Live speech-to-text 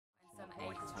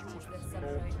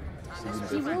So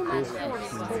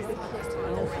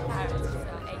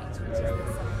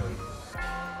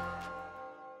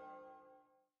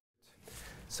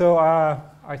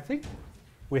I think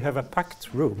we have a packed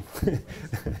room,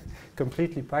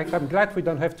 completely packed. I'm glad we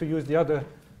don't have to use the other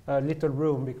little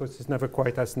room because it's never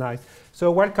quite as nice.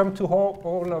 So welcome to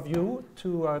all of you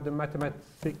to the Mathematics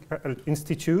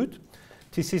Institute.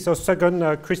 This is our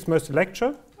second Christmas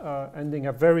lecture, ending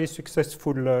a very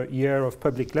successful year of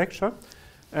public lecture.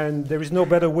 And there is no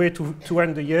better way to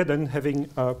end the year than having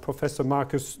Professor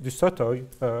Marcus du Sautoy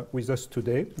with us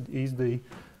today. He's the,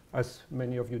 as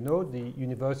many of you know, the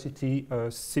University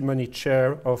Simony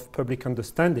Chair of Public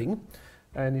Understanding,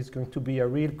 and it's going to be a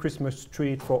real Christmas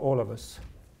treat for all of us.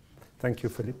 Thank you,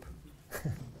 Philippe.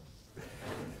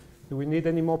 Do we need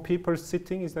any more people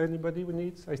sitting? Is there anybody we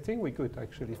need? I think we're good,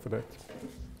 actually, for that.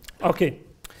 Okay.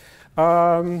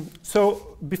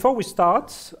 So before we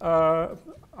start,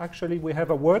 actually, we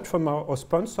have a word from our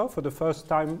sponsor. For the first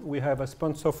time, we have a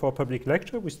sponsor for a public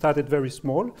lecture. We started very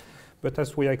small, but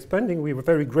as we are expanding, we were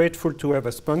very grateful to have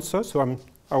a sponsor. So I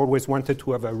always wanted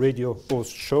to have a radio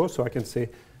host show, so I can say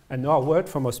another word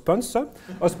from our sponsor.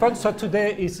 Our sponsor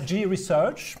today is G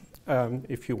Research.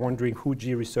 If you're wondering who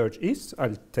G Research is,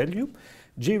 I'll tell you.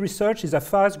 G Research is a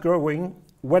fast-growing,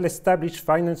 well-established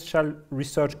financial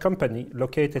research company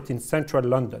located in central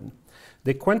London.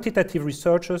 The quantitative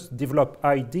researchers develop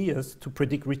ideas to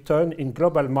predict return in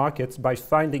global markets by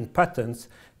finding patterns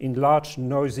in large,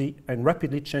 noisy, and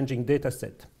rapidly changing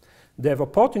datasets. They have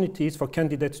opportunities for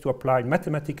candidates to apply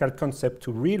mathematical concepts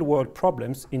to real-world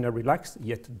problems in a relaxed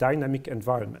yet dynamic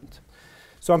environment.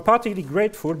 So I'm particularly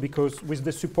grateful because with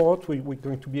the support, we're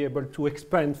going to be able to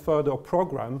expand further our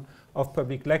program of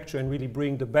public lecture and really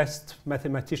bring the best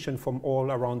mathematicians from all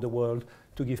around the world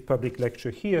to give public lecture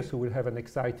here. So we'll have an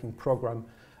exciting program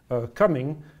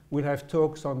coming. We'll have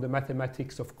talks on the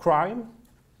mathematics of crime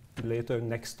later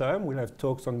next term. We'll have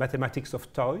talks on mathematics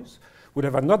of toys. We'll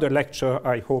have another lecture,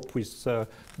 I hope, with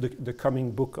the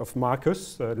coming book of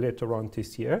Marcus later on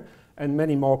this year, and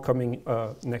many more coming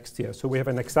next year. So we have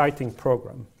an exciting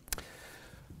program.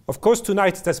 Of course,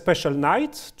 tonight is a special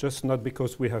night, just not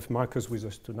because we have Marcus with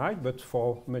us tonight, but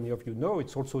for many of you know,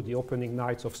 it's also the opening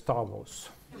nights of Star Wars.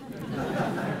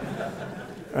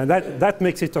 And that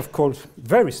makes it, of course,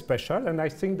 very special. And I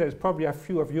think there's probably a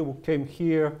few of you who came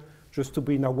here just to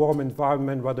be in a warm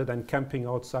environment rather than camping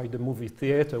outside the movie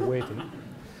theater waiting.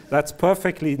 That's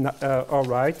perfectly all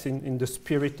right in the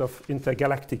spirit of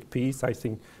intergalactic peace. I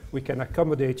think we can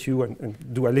accommodate you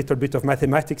and do a little bit of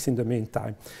mathematics in the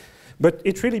meantime. But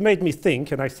it really made me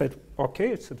think, and I said,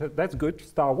 okay, so that's good,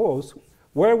 Star Wars.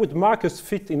 Where would Marcus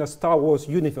fit in a Star Wars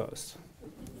universe?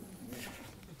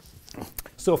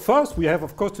 So first, we have,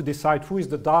 of course, to decide who is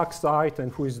the dark side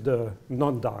and who is the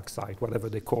non-dark side, whatever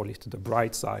they call it, the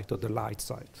bright side or the light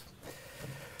side.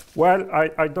 Well,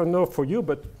 I don't know for you,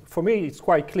 but for me, it's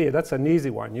quite clear. That's an easy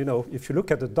one. You know, if you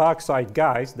look at the dark side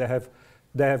guys, they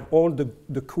have all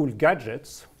the cool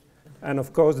gadgets, and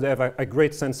of course, they have a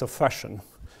great sense of fashion.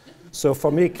 So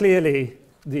for me, clearly,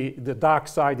 the dark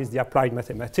side is the applied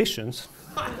mathematicians.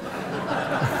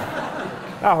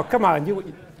 Oh, come on.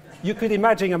 You could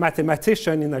imagine a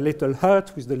mathematician in a little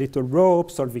hut with the little rope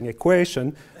solving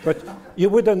equation, but you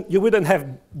wouldn't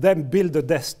have them build a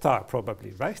Death Star,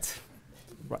 probably, right?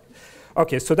 Right.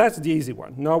 OK, so that's the easy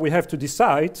one. Now we have to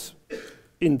decide,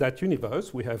 in that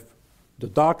universe, we have the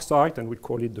dark side, and we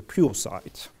call it the pure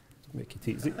side, to make it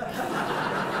easy.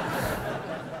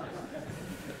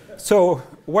 So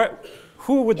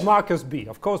who would Marcus be?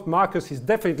 Of course, Marcus is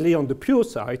definitely on the pure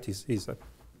side. He's a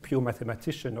pure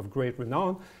mathematician of great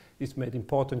renown. He's made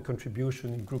important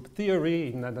contribution in group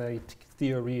theory, in analytic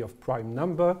theory of prime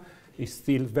number. He's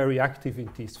still very active in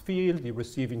this field. He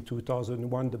received in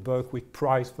 2001 the Berwick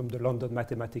Prize from the London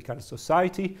Mathematical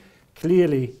Society.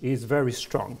 Clearly, he's very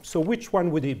strong. So which one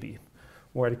would he be?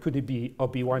 Well, could he be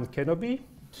Obi-Wan Kenobi?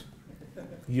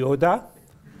 Yoda?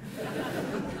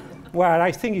 Well,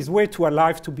 I think he's way too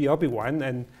alive to be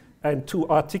Obi-Wan and too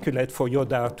articulate for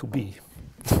Yoda to be.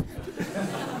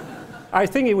 I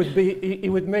think he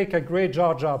would make a great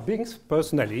Jar Jar Binks,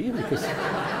 personally, because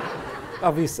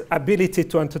of his ability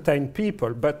to entertain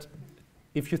people. But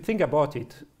if you think about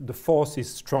it, the force is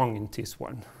strong in this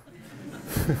one.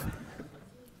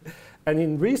 And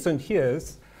in recent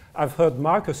years, I've heard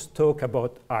Marcus talk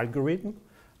about algorithm.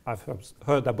 I've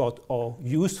heard about how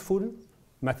useful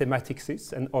mathematics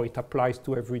is and how it applies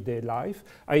to everyday life.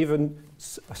 I even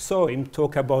saw him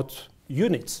talk about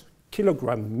units,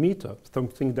 kilogram, meter,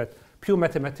 something that pure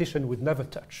mathematician would never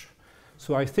touch.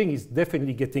 So I think he's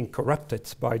definitely getting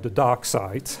corrupted by the dark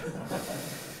side.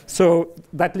 So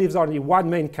that leaves only one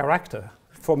main character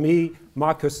for me,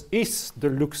 Marcus is the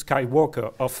Luke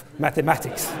Skywalker of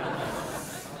mathematics.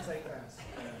 I'll take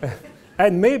that.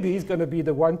 And maybe he's going to be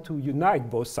the one to unite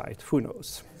both sides, who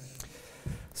knows.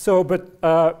 So, but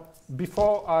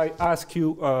before I ask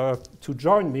you to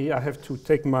join me, I have to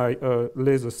take my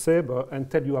laser saber and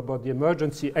tell you about the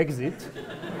emergency exit.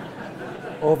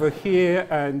 Over here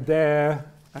and there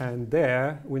and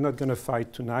there. We're not going to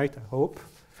fight tonight, I hope.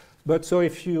 But so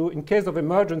if you, in case of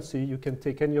emergency, you can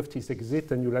take any of these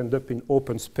exits and you'll end up in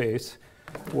open space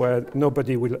where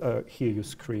nobody will hear you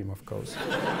scream, of course.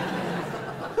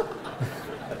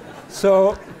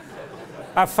 So,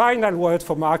 a final word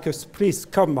for Marcus. Please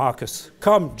come, Marcus.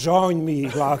 Come, join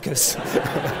me, Marcus.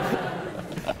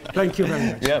 Thank you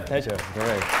very much. Yeah, pleasure.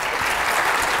 Great.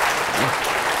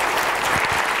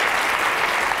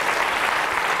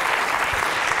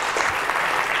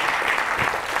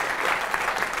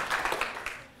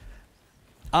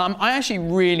 I actually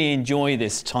really enjoy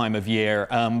this time of year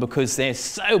because there's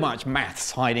so much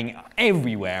maths hiding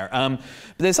everywhere. But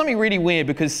there's something really weird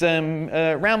because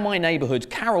around my neighborhood,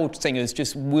 carol singers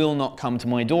just will not come to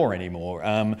my door anymore.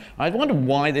 I wondered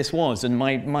why this was, and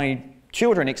my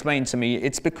children explained to me,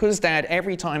 it's because, Dad,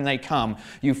 every time they come,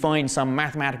 you find some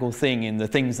mathematical thing in the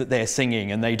things that they're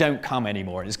singing, and they don't come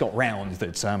anymore. And it's got round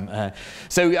that.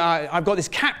 So I've got this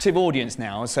captive audience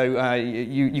now, so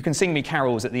you can sing me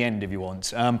carols at the end if you want.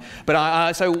 So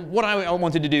what I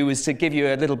wanted to do was to give you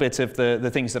a little bit of the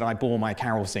things that I bore my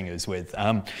carol singers with.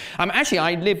 Actually,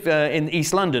 I live in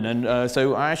East London, and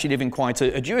so I actually live in quite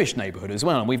a Jewish neighborhood as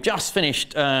well. And we've just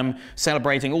finished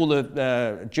celebrating. All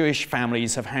the Jewish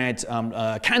families have had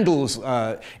candles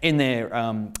in their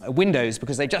windows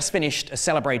because they just finished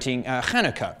celebrating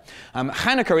Hanukkah.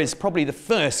 Hanukkah is probably the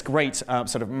first great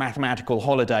sort of mathematical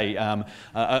holiday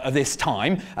of this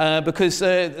time because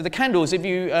the candles, if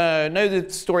you know the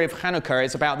story of Hanukkah,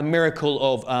 it's about the miracle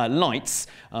of lights.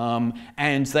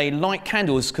 And they light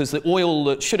candles because the oil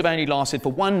that should have only lasted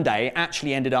for 1 day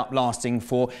actually ended up lasting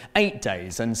for 8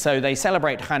 days. And so they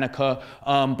celebrate Hanukkah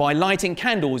by lighting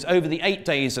candles over the 8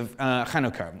 days of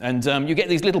Hanukkah. And you get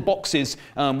these little boxes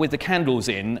with the candles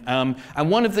in. And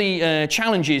one of the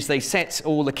challenges they set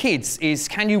all the kids is,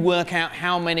 can you work out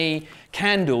how many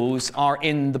candles are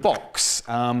in the box?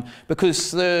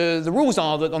 Because the rules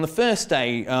are that on the first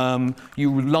day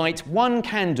you light one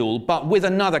candle but with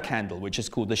another candle, which is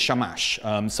called the shamash.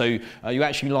 So you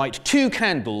actually light 2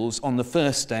 candles on the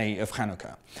first day of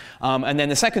Hanukkah. And then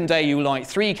the second day you light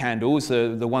 3 candles,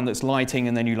 the one that's lighting,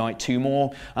 and then you light 2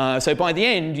 more. So by the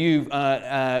end you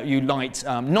light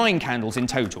 9 candles in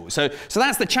total. So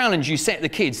that's the challenge you set the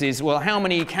kids is, well, how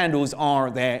many candles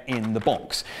are there in the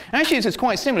box? Actually, it's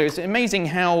quite similar. It's amazing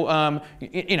how,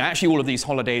 actually all of these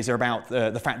holidays are about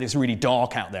the fact that it's really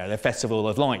dark out there. They're festival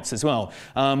of lights as well.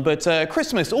 But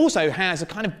Christmas also has a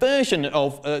kind of version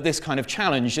of this kind of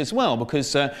challenge as well, because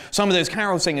some of those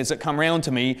carol singers that come round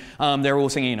to me, they're all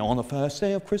singing, on the first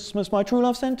day of Christmas, my true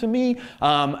love sent to me.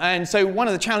 And so one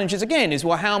of the challenges again is,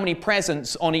 well, how many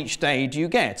presents on each day do you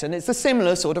get? And it's a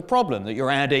similar sort of problem that you're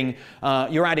adding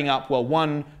up, well,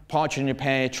 1 partridge in a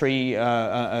pear tree,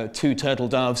 2 turtle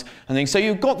doves, and things. So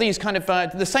you've got these kind of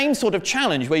the same sort of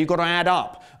challenge where you've got to add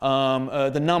up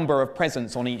the number of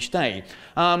presents on each day.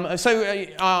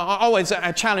 I always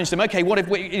challenge them. Okay, what if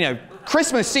we,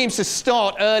 Christmas seems to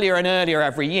start earlier and earlier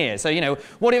every year. So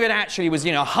what if it actually was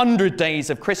 100 days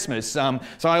of Christmas? So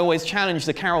I always challenge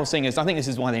the carol singers. I think this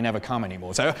is why they never come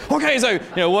anymore. So okay, so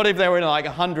what if there were like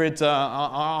 100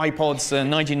 iPods,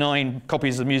 99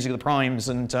 copies of Music of the Primes,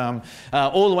 and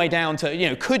all the way down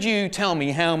to could you tell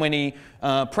me how many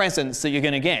presents that you're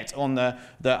going to get on the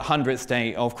 100th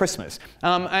day of Christmas?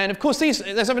 And of course, there's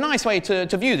a nice way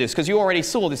to view this, because you already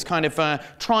saw this kind of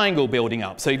triangle building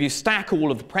up. So if you stack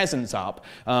all of the presents up,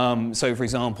 so for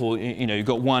example, you've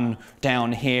got 1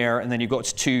 down here, and then you've got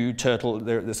 2 turtle,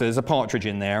 so there's a partridge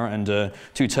in there, and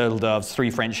 2 turtle doves, 3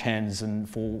 French hens, and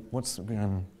 4,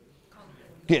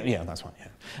 yeah, that's one, yeah.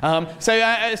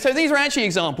 So these are actually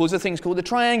examples of things called the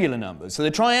triangular numbers. So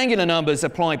the triangular numbers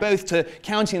apply both to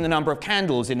counting the number of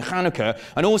candles in Hanukkah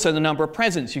and also the number of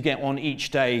presents you get on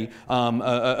each day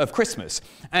of Christmas.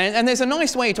 And there's a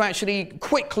nice way to actually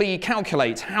quickly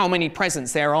calculate how many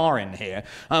presents there are in here.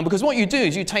 Because what you do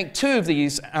is you take 2 of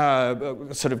these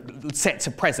sort of sets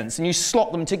of presents and you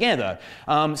slot them together.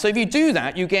 So if you do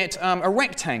that, you get a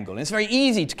rectangle. And it's very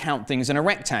easy to count things in a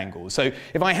rectangle. So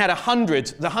if I had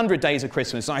the 100 days of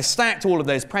Christmas, and I stacked all of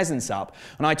those presents up,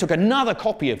 and I took another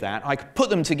copy of that, I could put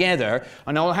them together,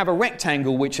 and I'll have a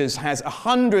rectangle which has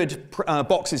 100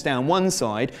 boxes down one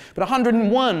side, but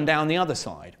 101 down the other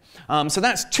side. So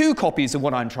that's 2 copies of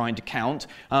what I'm trying to count.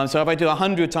 So if I do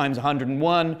 100 times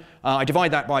 101, I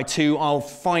divide that by 2, I'll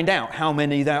find out how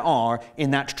many there are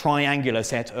in that triangular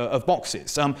set of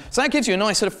boxes. So that gives you a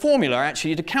nice sort of formula,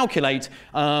 actually, to calculate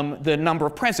the number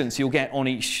of presents you'll get on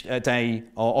each day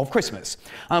of Christmas.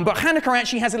 But Hanukkah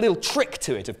actually has a little trick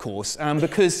to it, of course,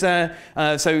 because,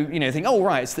 so, you know, think, oh,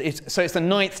 right, so it's the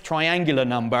 9th triangular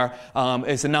number,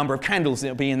 is the number of candles that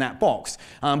will be in that box.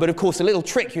 But, of course, a little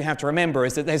trick you have to remember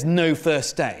is that there's no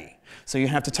first day. So you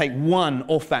have to take 1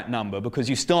 off that number because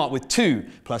you start with 2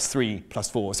 plus 3 plus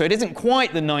 4. So it isn't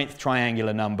quite the 9th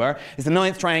triangular number. It's the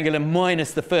 9th triangular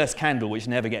minus the first candle, which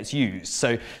never gets used.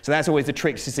 So that's always the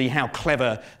trick to see how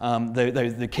clever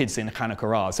the kids in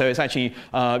Hanukkah are. So it's actually,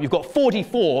 you've got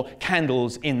 44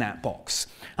 candles in that box.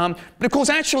 But of course,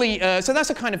 actually, so that's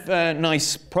a kind of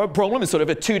nice problem. It's sort of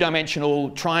a 2-dimensional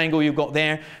triangle you've got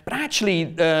there. But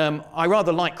actually, I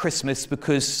rather like Christmas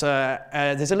because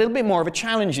there's a little bit more of a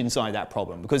challenge inside that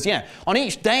problem. Because, yeah, on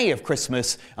each day of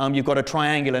Christmas, you've got a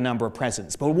triangular number of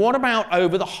presents. But what about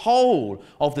over the whole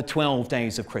of the 12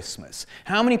 days of Christmas?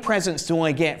 How many presents do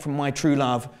I get from my true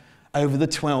love over the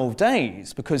 12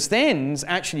 days? Because then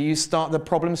actually the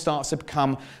problem starts to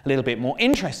become a little bit more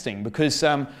interesting because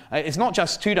it's not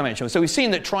just 2-dimensional. So we've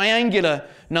seen that triangular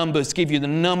numbers give you the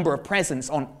number of presents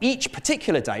on each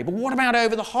particular day, but what about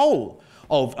over the whole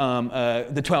of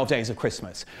the 12 days of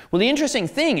Christmas? Well, the interesting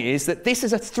thing is that this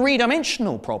is a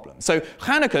 3-dimensional problem. So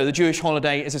Hanukkah, the Jewish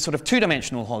holiday, is a sort of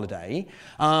 2-dimensional holiday.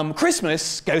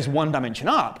 Christmas goes 1 dimension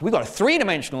up. We've got a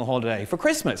 3-dimensional holiday for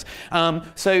Christmas.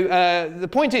 So the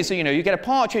point is, you know, you get a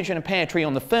partridge in a pear tree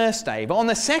on the first day, but on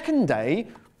the second day,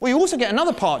 well, you also get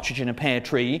another partridge in a pear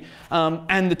tree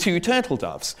and the 2 turtle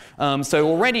doves. So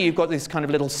already you've got this kind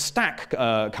of little stack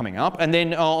coming up. And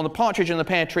then on the partridge and the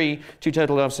pear tree, 2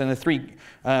 turtle doves and the 3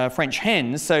 French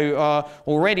hens. So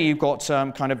already you've got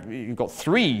you've got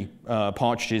 3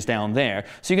 partridges down there.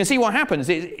 So you can see what happens.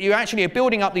 You actually are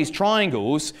building up these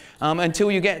triangles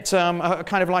until you get a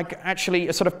kind of like actually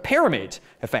a sort of pyramid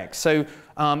effect. So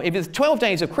if it's 12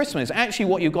 days of Christmas, actually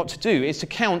what you've got to do is to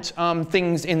count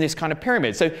things in this kind of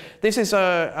pyramid. So this is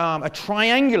a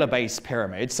triangular-based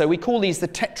pyramid. So we call these the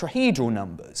tetrahedral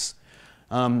numbers.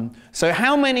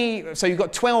 So you've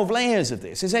got 12 layers of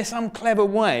this. Is there some clever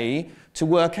way to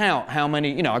work out how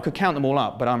many, you know, I could count them all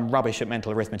up, but I'm rubbish at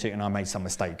mental arithmetic and I made some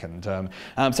mistake. And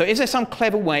so is there some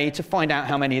clever way to find out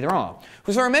how many there are?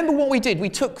 Because I remember what we did. We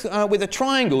took, with the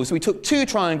triangles, we took 2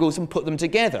 triangles and put them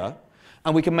together,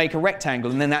 and we can make a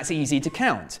rectangle, and then that's easy to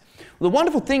count. Well, the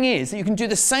wonderful thing is that you can do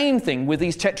the same thing with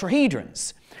these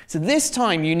tetrahedrons. So this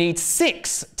time you need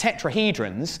 6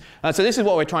 tetrahedrons. So this is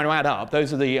what we're trying to add up.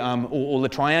 Those are the, all the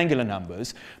triangular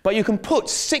numbers. But you can put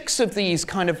 6 of these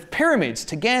kind of pyramids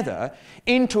together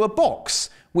into a box,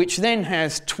 which then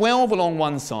has 12 along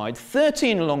one side,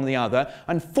 13 along the other,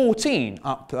 and 14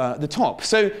 up the top.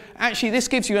 So actually this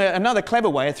gives you another clever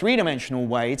way, a 3-dimensional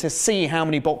way, to see how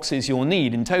many boxes you'll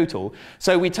need in total.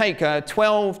 So we take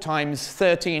 12 times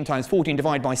 13 times 14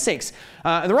 divided by 6.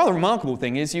 And the rather remarkable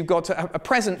thing is you've got a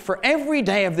present for every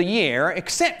day of the year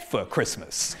except for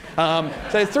Christmas.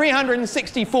 So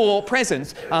 364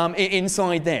 presents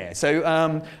inside there. So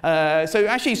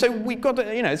so we've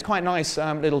got, you know, it's quite a nice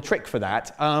little trick for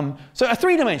that. So a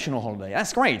 3-dimensional holiday,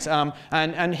 that's great.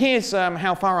 And here's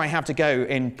how far I have to go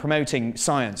in promoting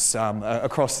science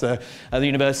across the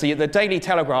university. The Daily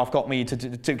Telegraph got me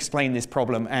to explain this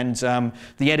problem, and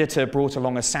the editor brought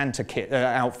along a Santa kit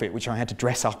outfit, which I had to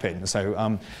dress up in. So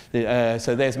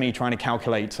there's me trying to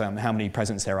calculate how many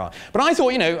presents there are. But I thought,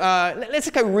 you know, let's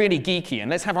go really geeky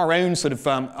and let's have our own sort of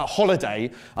a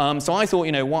holiday. So I thought,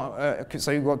 you know,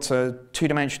 so you've got a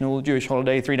 2-dimensional Jewish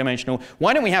holiday, 3-dimensional.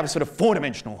 Why don't we have a sort of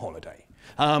 4-dimensional holiday?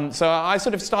 So I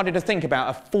sort of started to think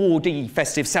about a 4D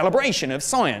festive celebration of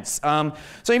science.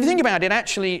 So if you think about it,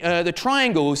 actually, the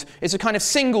triangles is a kind of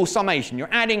single summation. You're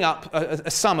adding up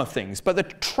a sum of things. But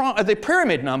the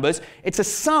pyramid numbers, it's a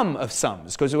sum of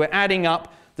sums, because we're adding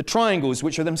up the triangles,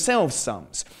 which are themselves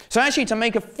sums. So actually, to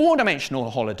make a 4-dimensional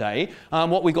holiday,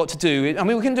 what we've got to do, I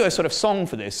mean, we can do a sort of song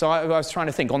for this. So I was trying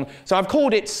to think on, so I've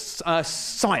called it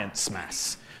Science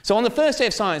Mass. So on the first day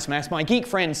of Science Mass, my geek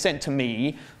friend sent to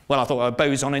me, well, I thought a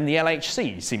boson in the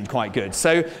LHC seemed quite good.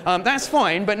 So that's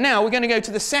fine, but now we're going to go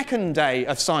to the second day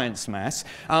of Science Mass,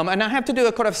 and I have to do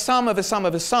a kind of sum of a sum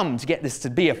of a sum to get this to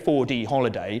be a 4D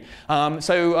holiday.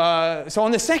 So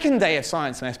on the second day of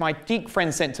Science Mass, my geek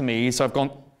friend sent to me, so I've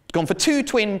gone gone for 2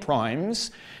 twin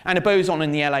primes and a boson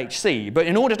in the LHC. But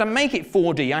in order to make it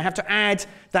 4D, I have to add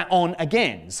that on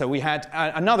again. So we had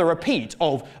another repeat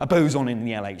of a boson in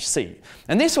the LHC.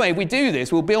 And this way, if we do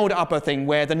this, we'll build up a thing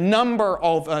where the number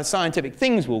of scientific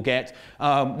things we'll get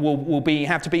we'll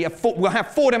have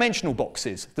 4-dimensional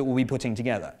boxes that we'll be putting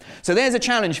together. So there's a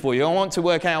challenge for you. I want to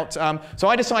work out, so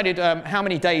I decided how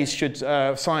many days should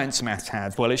science maths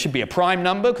have? Well, it should be a prime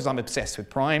number, because I'm obsessed with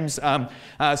primes. So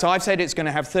I've said it's going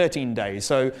to have 13 days.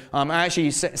 So I actually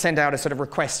sent out a sort of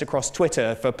request across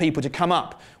Twitter for people to come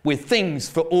up with things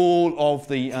for all of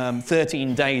the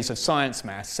 13 days of science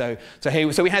maths. So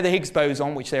we had the Higgs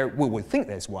boson, which we think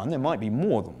there's one. There might be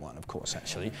more than one, of course,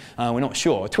 actually. We're not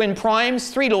sure. Twin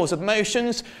primes, 3 laws of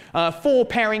motions, 4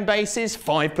 pairing bases,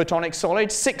 5 platonic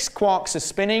solids, 6 quarks are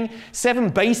spinning, 7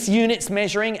 base units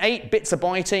measuring, 8 bits are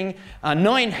biting,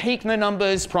 9 Heitner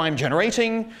numbers prime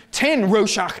generating, 10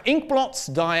 Rorschach ink blots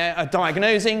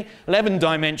diagnosing, 11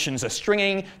 dimensions are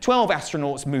stringing, 12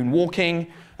 astronauts moonwalking,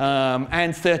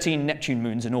 and 13 Neptune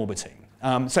moons in orbiting.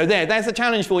 So there's a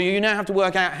challenge for you. You now have to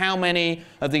work out how many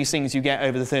of these things you get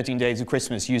over the 13 days of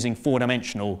Christmas using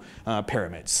 4-dimensional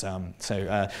pyramids.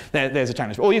 There's a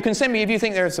challenge. Or you can send me, if you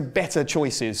think there are some better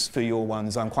choices for your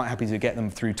ones, I'm quite happy to get them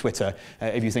through Twitter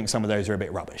if you think some of those are a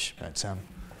bit rubbish. But,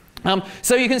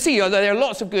 so you can see there are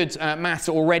lots of good maths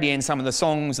already in some of the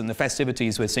songs and the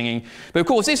festivities we're singing. But of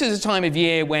course, this is a time of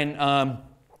year when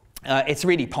it's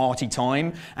really party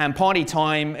time, and party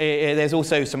time, there's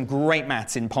also some great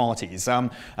maths in parties. So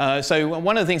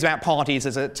one of the things about parties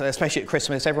is that, especially at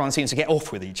Christmas, everyone seems to get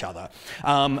off with each other.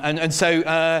 So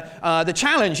the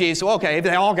challenge is, okay, if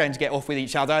they are going to get off with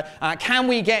each other, can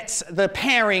we get the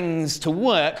pairings to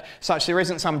work such there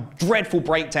isn't some dreadful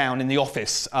breakdown in the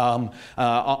office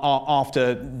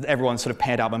after everyone's sort of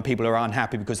paired up and people are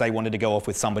unhappy because they wanted to go off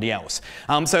with somebody else.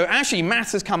 So actually,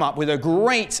 maths has come up with a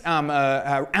great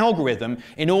algorithm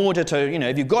in order to,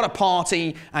 if you've got a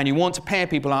party and you want to pair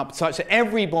people up such that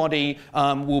everybody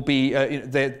will be,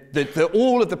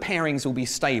 all of the pairings will be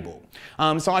stable.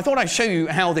 So I thought I'd show you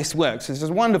how this works. This is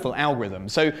a wonderful algorithm.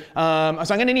 So I'm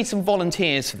going to need some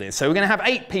volunteers for this. So we're going to have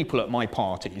 8 people at my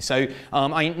party. So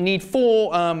I need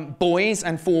 4 boys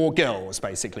and 4 girls,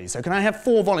 basically. So can I have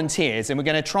 4 volunteers? And we're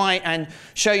going to try and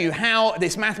show you how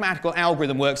this mathematical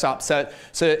algorithm works up so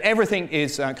everything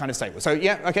is kind of stable. So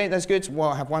yeah, okay, that's good. Well,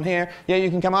 I have one here. Yeah,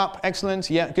 you can come up. Excellent.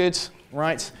 Yeah, good.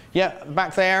 Right. Yeah,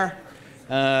 back there.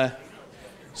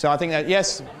 So I think that,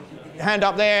 yes. Hand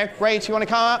up there. Great. You want to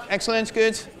come up? Excellent.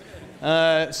 Good.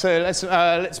 So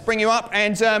let's bring you up.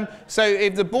 And so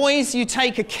if the boys, you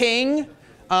take a king,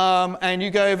 and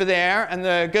you go over there, and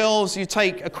the girls, you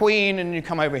take a queen, and you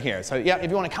come over here. So yeah, if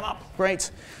you want to come up,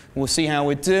 great. We'll see how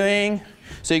we're doing.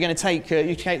 So you're going to take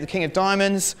you take the king of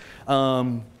diamonds.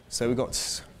 So we've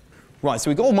got right. So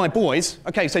we've got all my boys.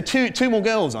 Okay. So two more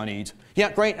girls I need.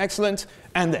 Yeah. Great. Excellent.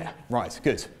 And there. Right.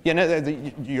 Good. Yeah. No.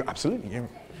 You absolutely. Yeah.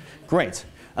 Great.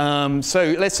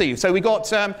 So let's see. So we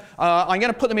got. I'm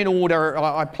going to put them in order.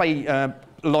 I play a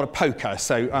lot of poker.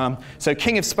 So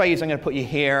King of Spades, I'm going to put you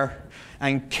here,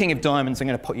 and King of Diamonds, I'm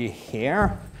going to put you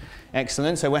here.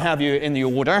 Excellent. So we'll have you in the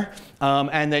order,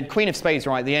 and then Queen of Spades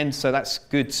right at the end. So that's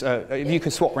good. If you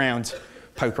could swap round,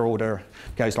 poker order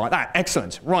goes like that.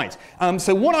 Excellent. Right.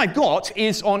 So what I've got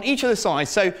is on each of the sides.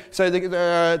 So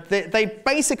they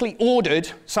basically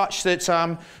ordered such that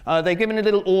they're given a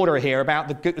little order here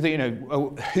about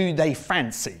who they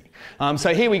fancy.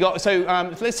 So here we got. So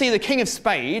let's see the King of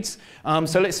Spades.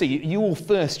 So let's see your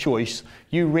first choice.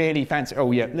 You really fancy.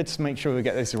 Oh yeah. Let's make sure we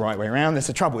get this the right way around. There's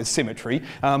the trouble with symmetry.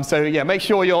 So yeah, make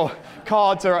sure your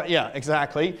cards are. Yeah,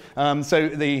 exactly.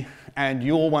 And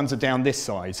your ones are down this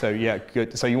side, so yeah,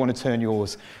 good. So you want to turn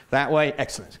yours that way.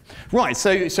 Excellent. Right,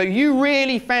 so you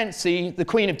really fancy the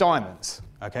Queen of Diamonds.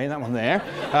 Okay, that one there.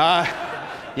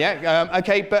 Yeah,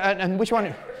 okay, but and which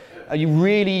one? You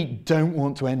really don't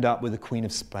want to end up with the Queen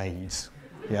of Spades.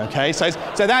 Yeah, okay, so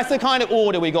that's the kind of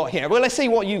order we got here. Well, let's see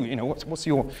what what's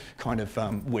your kind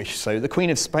of wish. So the Queen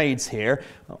of Spades here.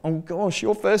 Oh gosh,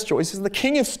 your first choice is the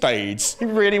King of Spades. He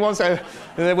really wants to.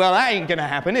 Well, that ain't going to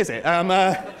happen, is it?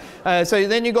 So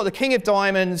then you've got the King of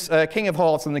Diamonds, King of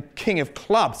Hearts, and the King of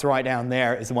Clubs right down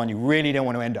there is the one you really don't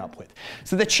want to end up with.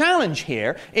 So the challenge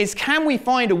here is, can we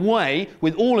find a way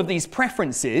with all of these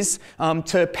preferences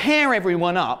to pair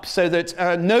everyone up so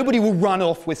that nobody will run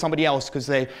off with somebody else because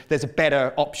there's a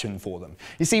better option for them.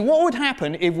 You see, what would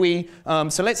happen if we,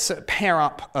 so let's pair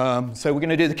up, so we're going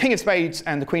to do the King of Spades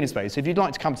and the Queen of Spades. So if you'd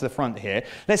like to come to the front here,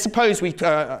 let's suppose we,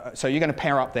 so you're going to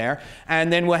pair up there,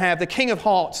 and then we'll have the King of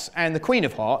Hearts and the Queen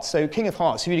of Hearts. So King of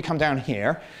Hearts, if you come down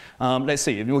here, Let's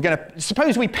see. We're going to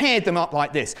suppose we paired them up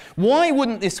like this. Why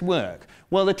wouldn't this work?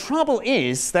 Well, the trouble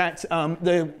is that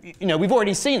we've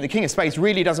already seen the King of Spades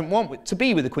really doesn't want to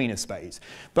be with the Queen of Spades,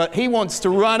 but he wants to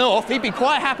run off. He'd be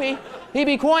quite happy. He'd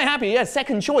be quite happy. Yeah,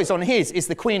 second choice on his is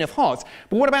the Queen of Hearts.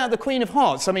 But what about the Queen of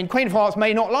Hearts? I mean, Queen of Hearts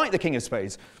may not like the King of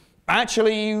Spades.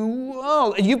 Actually,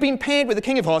 well, you've been paired with the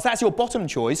King of Hearts. That's your bottom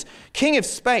choice. King of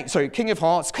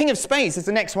Hearts. King of Spades is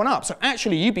the next one up. So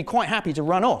actually, you'd be quite happy to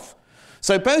run off.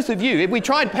 So both of you, if we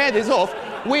tried to pair this off,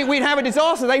 we'd have a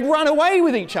disaster. They'd run away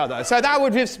with each other. So that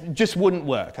would just wouldn't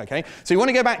work, okay? So you want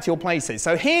to go back to your places.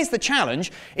 So here's the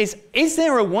challenge, is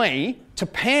there a way to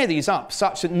pair these up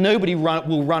such that nobody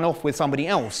will run off with somebody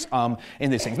else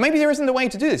in this thing? Maybe there isn't a way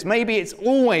to do this. Maybe it's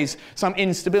always some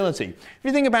instability. If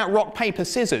you think about rock, paper,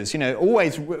 scissors,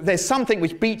 always there's something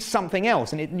which beats something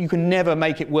else, and you can never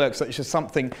make it work such that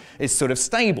something is sort of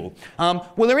stable.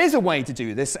 Well, there is a way to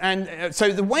do this, and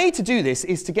so the way to do this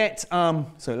is to get,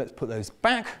 so let's put those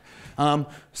back.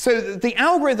 So the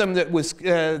algorithm that was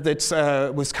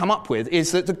come up with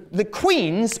is that the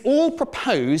queens all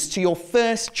propose to your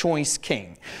first choice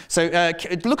king. So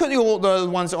look at the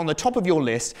ones on the top of your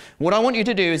list. What I want you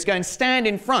to do is go and stand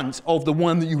in front of the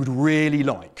one that you would really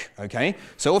like. Okay.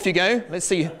 So off you go. Let's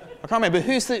see. I can't remember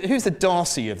who's the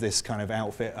Darcy of this kind of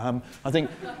outfit. I think.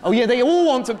 Oh yeah, they all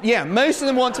want to. Yeah, most of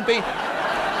them want to be.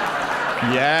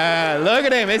 Yeah, look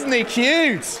at him, isn't he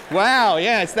cute? Wow,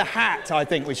 yeah, it's the hat, I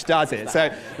think, which does it.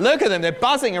 So look at them, they're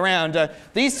buzzing around.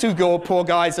 These two poor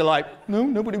guys are like, no,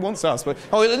 nobody wants us. But,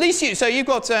 oh, at least you, so you've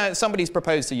got somebody's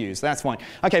proposed to you, so that's fine.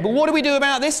 Okay, but what do we do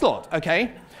about this lot,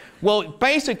 okay? Well,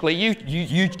 basically, you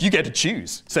get to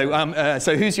choose. So,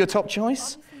 so who's your top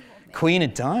choice? Queen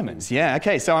of Diamonds, yeah,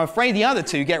 okay, so I'm afraid the other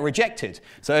two get rejected.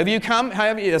 So if you come,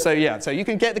 so you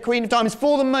can get the Queen of Diamonds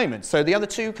for the moment. So the other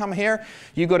two come here,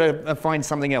 you've got to find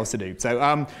something else to do. So,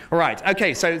 all right,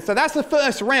 okay, so that's the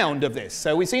first round of this.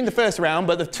 So we've seen the first round,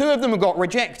 but the two of them have got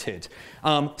rejected.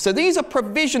 So these are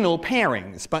provisional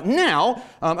pairings, but now,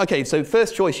 okay, so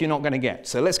first choice you're not going to get.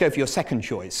 So let's go for your second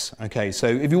choice. Okay, so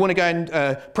if you want to go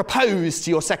and propose to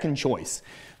your second choice.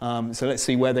 So let's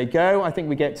see where they go. I think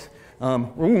we get...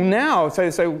 now,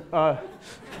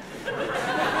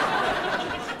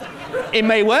 it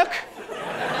may work.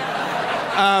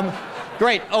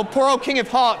 Great. Oh, poor old King of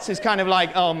Hearts is kind of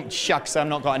like, shucks, I've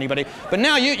not got anybody. But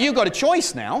now you've got a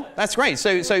choice now. That's great.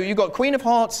 So you've got Queen of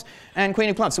Hearts and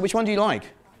Queen of Clubs. So which one do you like?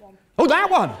 Oh,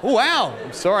 that one! Oh, wow!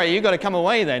 I'm sorry, you've got to come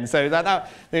away then. So that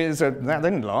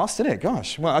didn't last, did it?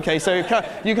 Gosh. Well, okay, so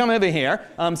you come over here.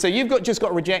 So you've just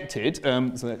got rejected.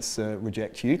 So let's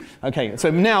reject you. Okay, so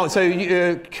now,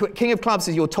 King of Clubs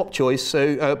is your top choice,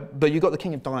 so, but you've got the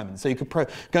King of Diamonds. So you could go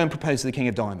and propose to the King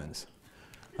of Diamonds.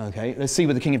 Okay, let's see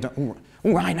where the King of Diamonds...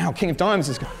 Oh, right now, King of Diamonds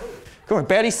is... God, I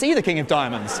barely see the King of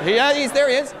Diamonds. Yeah, there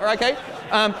he is. Okay.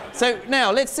 So now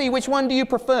let's see, which one do you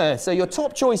prefer? So your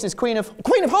top choice is Queen of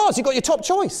Hearts. You got your top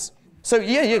choice. So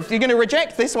yeah, you're going to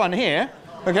reject this one here.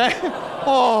 Okay.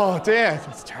 Oh dear,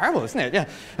 it's terrible, isn't it? Yeah.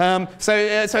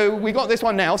 So we got this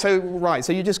one now. So right.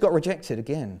 So you just got rejected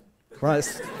again.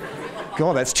 Right.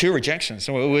 God, that's 2 rejections.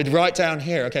 So we'd write down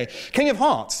here. Okay. King of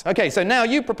Hearts. Okay. So now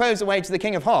you propose a way to the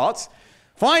King of Hearts.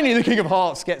 Finally, the King of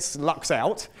Hearts lucks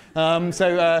out.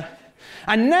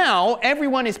 And now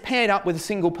everyone is paired up with a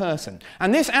single person.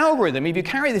 And this algorithm, if you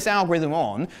carry this algorithm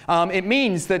on, it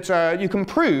means that you can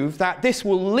prove that this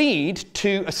will lead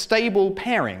to a stable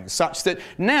pairing, such that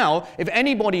now if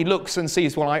anybody looks and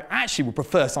sees, well, I actually would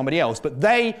prefer somebody else, but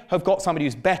they have got somebody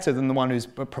who's better than the one who's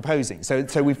proposing.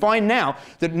 So we find now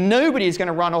that nobody is going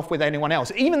to run off with anyone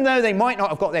else. Even though they might not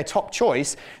have got their top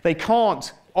choice, they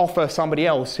can't offer somebody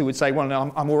else who would say, well, no,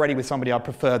 I'm already with somebody I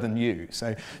prefer than you.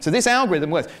 So this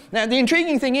algorithm works. Now, the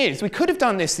intriguing thing is, we could have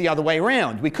done this the other way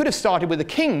around. We could have started with the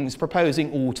kings proposing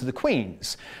all to the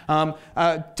queens.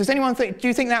 Does anyone think, do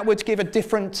you think that would give a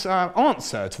different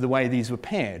answer to the way these were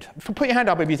paired? Put your hand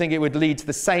up if you think it would lead to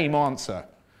the same answer.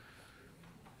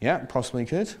 Yeah, possibly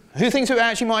could. Who thinks it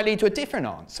actually might lead to a different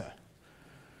answer?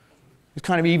 It's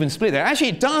kind of even split there. Actually,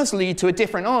 it does lead to a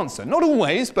different answer. Not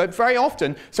always, but very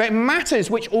often. So it matters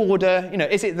which order,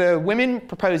 is it the women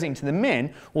proposing to the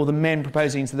men or the men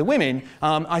proposing to the women?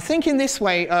 I think in this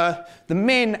way, the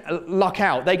men luck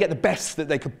out. They get the best that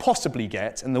they could possibly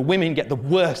get, and the women get the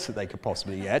worst that they could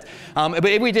possibly get. But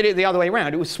if we did it the other way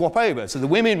around, it would swap over. So the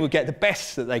women would get the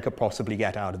best that they could possibly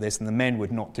get out of this, and the men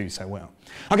would not do so well.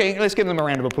 Okay, let's give them a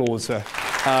round of applause.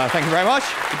 Thank you very much.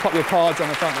 You pop your cards on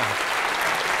the front there.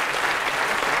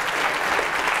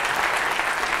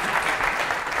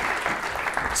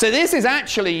 So this is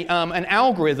actually an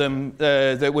algorithm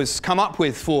that was come up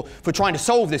with for trying to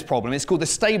solve this problem. It's called the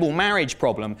stable marriage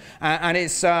problem, and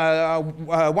it's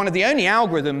one of the only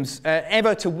algorithms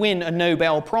ever to win a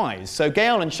Nobel Prize. So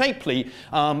Gale and Shapley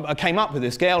came up with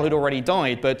this. Gale had already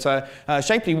died, but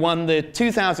Shapley won the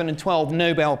 2012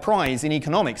 Nobel Prize in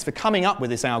economics for coming up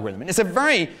with this algorithm. And it's a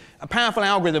very powerful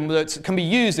algorithm that can be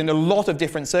used in a lot of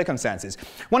different circumstances.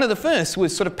 One of the first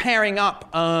was sort of pairing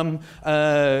up, not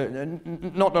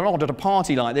at a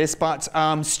party like this, but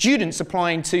students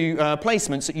applying to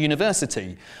placements at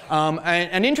university.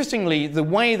 And interestingly, the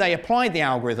way they applied the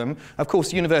algorithm, of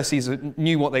course, universities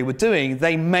knew what they were doing.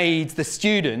 They made the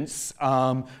students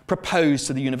propose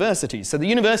to the universities. So the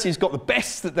universities got the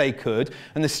best that they could,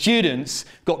 and the students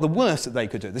got the worst that they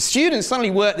could do. The students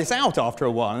suddenly worked this out after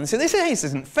a while and said, this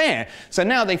isn't fair. So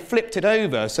now they flipped it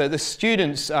over. So the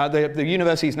students, the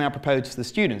universities now propose to the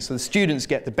students. So the students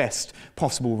get the best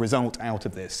possible result out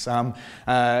of this.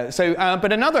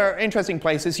 But another interesting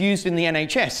place is used in the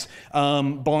NHS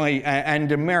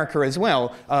and America as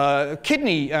well.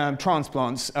 Kidney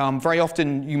transplants. Very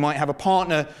often you might have a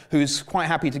partner who's quite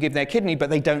happy to give their kidney, but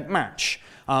they don't match.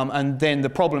 And then the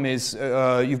problem is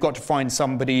you've got to find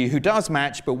somebody who does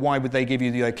match, but why would they give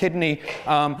you their kidney?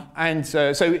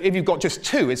 So if you've got just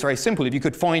two, it's very simple. If you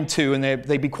could find two and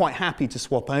they'd be quite happy to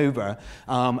swap over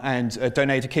and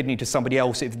donate a kidney to somebody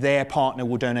else if their partner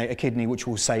will donate a kidney which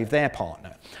will save their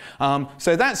partner.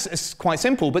 So that's quite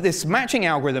simple, but this matching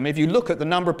algorithm, if you look at the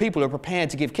number of people who are prepared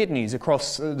to give kidneys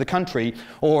across the country,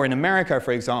 or in America,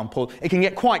 for example, it can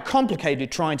get quite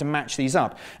complicated trying to match these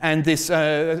up. And this,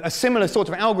 a similar sort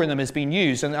of algorithm has been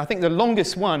used, and I think the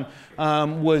longest one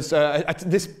was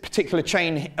this particular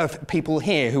chain of people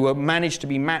here who were managed to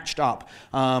be matched up.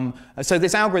 So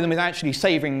this algorithm is actually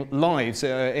saving lives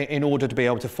in order to be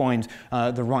able to find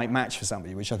the right match for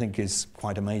somebody, which I think is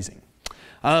quite amazing.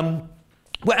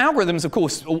 Well, algorithms, of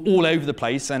course, are all over the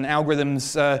place, and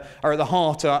algorithms are at the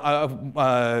heart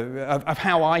of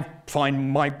how I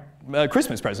find my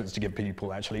Christmas presents to give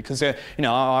people, actually, because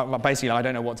basically I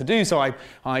don't know what to do, so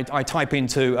I type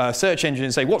into a search engine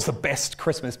and say, what's the best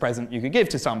Christmas present you could give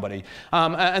to somebody?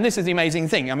 And this is the amazing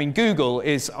thing. I mean, Google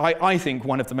is, I think,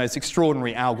 one of the most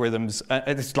extraordinary algorithms.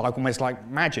 It's like almost like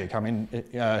magic. I mean,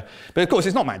 but of course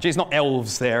it's not magic. It's not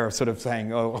elves there sort of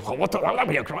saying, oh, what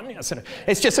the,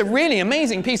 it's just a really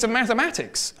amazing piece of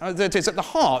mathematics that is at the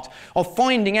heart of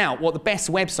finding out what the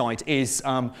best website is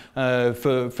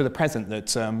for the present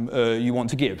that you want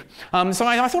to give. So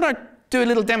I thought I'd do a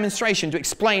little demonstration to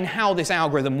explain how this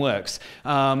algorithm works.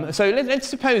 So let's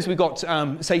suppose we've got,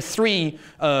 say, 3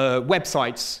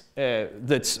 websites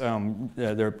that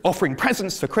they're offering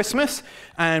presents for Christmas,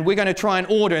 and we're going to try and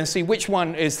order and see which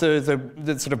one is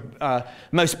the sort of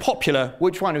most popular,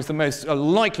 which one is the most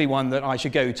likely one that I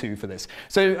should go to for this.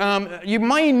 So you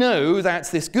may know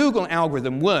that this Google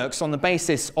algorithm works on the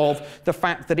basis of the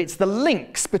fact that it's the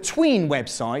links between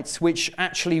websites which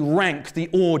actually rank the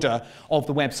order of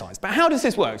the websites. But how does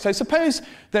this work? So suppose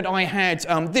that I had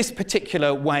this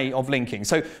particular way of linking.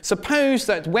 So suppose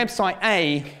that website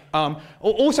A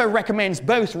also recommends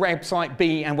both website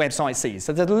B and website C.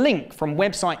 So there's a link from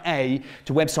website A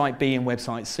to website B and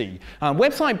website C.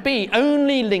 Website B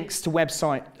only links to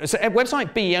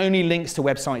website B only links to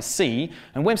website C,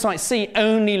 and website C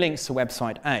only links to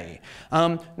website A.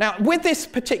 Now, with this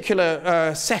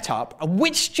particular setup,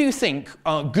 which do you think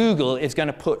Google is going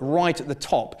to put right at the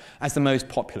top as the most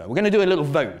popular? We're going to do a little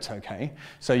vote, okay?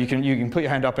 So you can put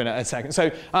your hand up in a second. So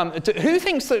who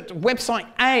thinks that website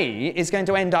A is going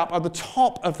to end up at the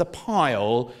top of the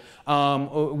pile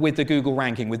with the Google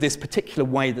ranking, with this particular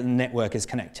way that the network is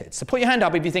connected? So put your hand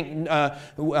up if you think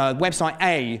website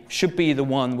A should be the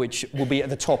one which will be at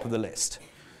the top of the list.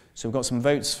 So we've got some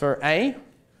votes for A, a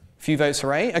few votes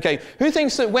for A. Okay, who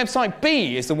thinks that website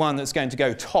B is the one that's going to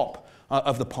go top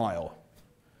of the pile?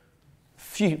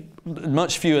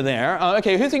 Much fewer there.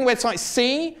 Okay, who thinks website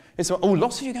C is? Oh,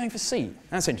 lots of you going for C.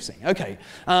 That's interesting. Okay.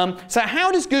 So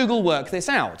how does Google work this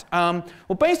out?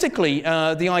 Well, basically,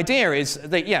 the idea is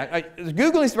that,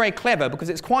 Google is very clever because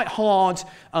it's quite hard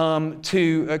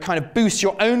to kind of boost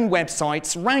your own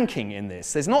website's ranking in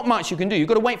this. There's not much you can do. You've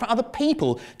got to wait for other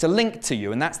people to link to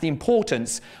you, and that's the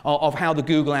importance of how the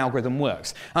Google algorithm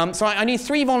works. So I need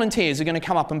 3 volunteers who are going to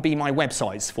come up and be my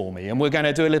websites for me, and we're going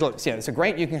to do a little. Yeah, so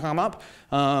great. You can come up.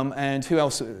 And who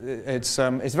else? It's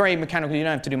very mechanical. You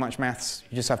don't have to do much maths.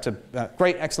 You just have to.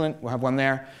 Great, excellent. We'll have one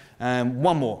there.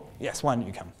 One more. Yes, why don't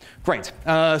you come? Great.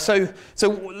 So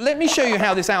let me show you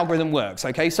how this algorithm works.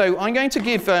 Okay. So I'm going to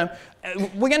give.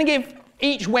 We're going to give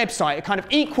each website a kind of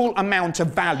equal amount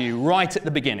of value right at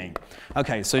the beginning.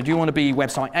 Okay. So do you want to be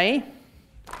website A?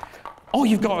 Oh,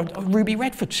 you've got a Ruby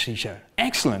Redford t-shirt.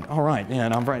 Excellent. All right. Yeah,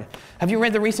 and I'm very. Have you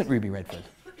read the recent Ruby Redford?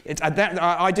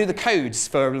 I do the codes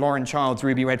for Lauren Child's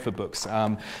Ruby Redford books,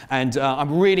 and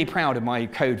I'm really proud of my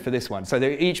code for this one. So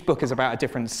each book is about a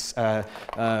different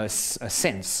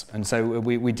sense, and so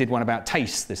we did one about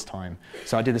taste this time.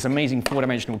 So I did this amazing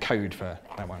 4-dimensional code for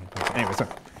that one. Anyway, so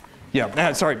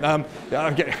yeah, sorry.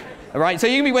 Okay. All right, so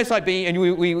you can be website B and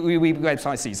we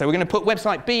website C. So we're going to put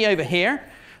website B over here.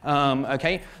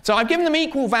 Okay, so I've given them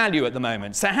equal value at the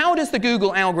moment. So how does the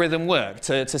Google algorithm work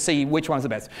to see which one's the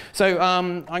best? So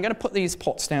I'm going to put these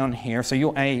pots down here. So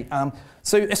you're A.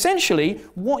 So essentially,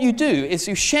 what you do is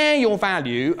you share your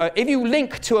value. If you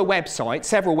link to a website,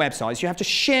 several websites, you have to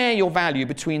share your value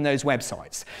between those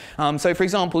websites. So for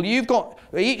example,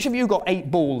 each of you got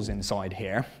 8 balls inside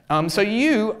here. So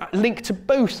you link to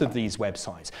both of these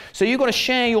websites. So you've got to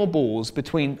share your balls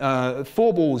between 4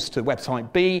 balls to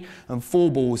website B and 4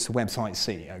 balls to website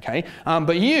C, okay?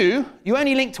 But you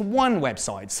only link to one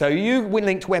website. So you will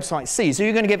link to website C. So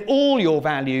you're going to give all your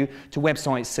value to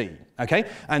website C. Okay,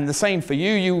 and the same for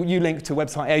you. You link to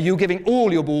website A. You're giving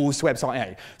all your balls to website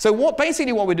A. So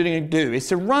basically what we're going to do is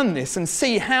to run this and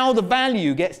see how the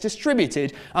value gets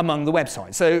distributed among the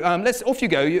websites. So off you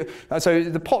go. So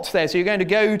the pot's there. So you're going to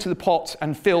go to the pot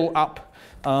and fill up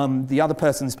the other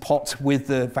person's pot with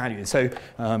the value. So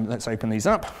let's open these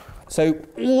up. So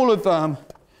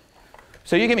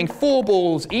so you're giving 4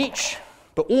 balls each,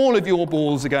 but all of your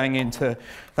balls are going into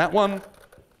that one.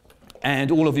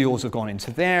 And all of yours have gone into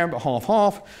there, but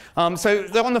half-half.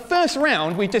 So on the first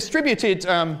round, we distributed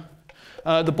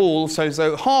the balls.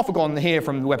 So half have gone here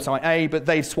from the website A, but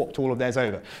they've swapped all of theirs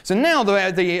over. So now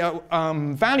the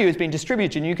value has been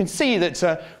distributed, and you can see that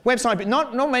website B,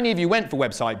 not many of you went for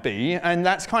website B, and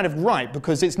that's kind of right,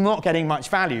 because it's not getting much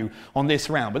value on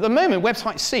this round. But at the moment,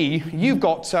 website C, you've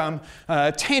got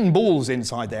 10 balls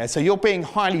inside there, so you're being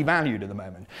highly valued at the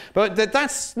moment. But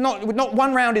that's not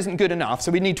one round isn't good enough,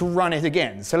 so we need to run it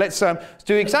again. So let's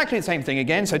do exactly the same thing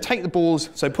again. So take the balls,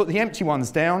 so put the empty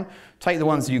ones down, take the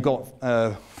ones that you've got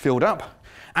filled up,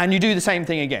 and you do the same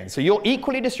thing again. So you're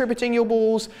equally distributing your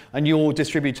balls, and you're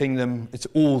distributing them, it's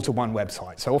all to one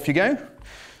website. So off you go.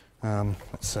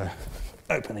 Let's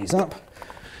open these up.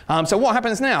 So what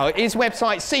happens now? Is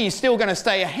website C still going to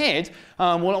stay ahead?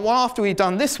 Well, after we've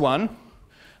done this one,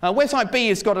 website B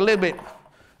has got a little bit,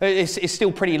 it's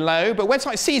still pretty low, but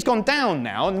website C has gone down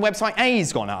now, and website A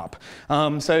has gone up.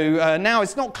 So now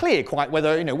it's not clear quite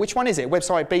whether, which one is it,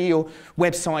 website B or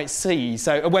website C,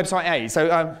 so website A.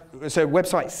 So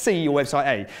website C or website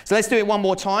A. So let's do it one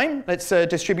more time. Let's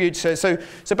distribute. So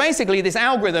basically, this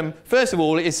algorithm, first of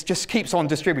all, just keeps on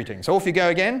distributing. So off you go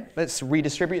again. Let's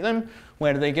redistribute them.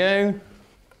 Where do they go?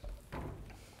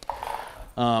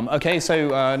 Okay,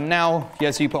 so now,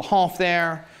 yes, you put half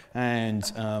there.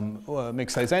 And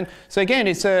mix those in. So again,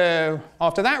 it's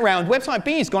after that round, website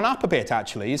B has gone up a bit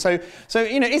actually. So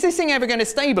is this thing ever going to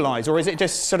stabilize, or is it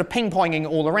just sort of ping-ponging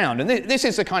all around? And this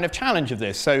is the kind of challenge of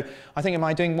this. So I think, am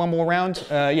I doing one more round?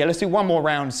 Yeah, let's do one more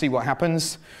round, see what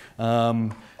happens. So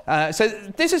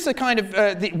this is the kind of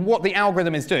what the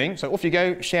algorithm is doing. So off you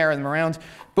go, share them around.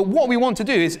 But what we want to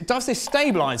do is, does this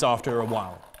stabilize after a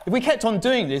while? If we kept on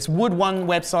doing this, would the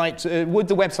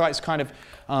websites kind of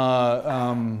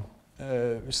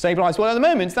stabilize? Well, at the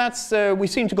moment, we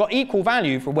seem to have got equal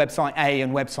value for website A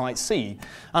and website C.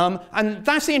 And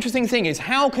that's the interesting thing, is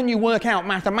how can you work out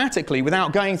mathematically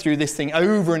without going through this thing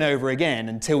over and over again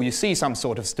until you see some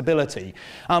sort of stability?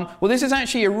 Well, this is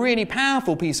actually a really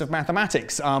powerful piece of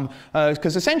mathematics,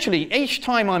 because essentially each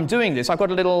time I'm doing this, I've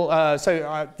got a little,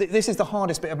 this is the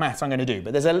hardest bit of maths I'm going to do,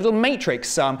 but there's a little matrix.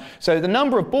 So the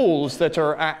number of balls that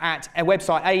are at a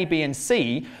website A, B, and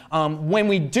C, when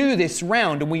we do this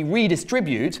round and we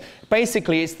redistribute,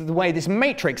 basically it's the way this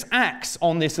matrix acts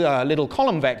on this little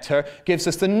column vector gives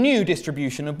us the new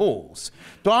distribution of balls.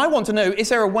 But I want to know, is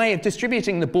there a way of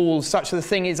distributing the balls such that the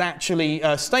thing is actually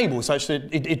stable, such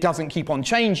that it doesn't keep on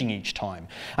changing each time?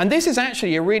 And this is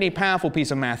actually a really powerful piece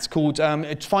of maths called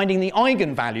finding the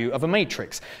eigenvalue of a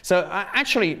matrix. So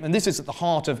actually, and this is at the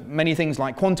heart of many things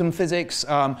like quantum physics,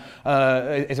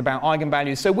 is about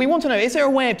eigenvalues. So we want to know, is there a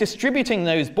way of distributing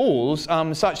those balls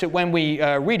such that when we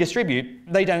redistribute,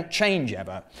 they don't change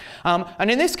ever? And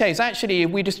in this case, actually,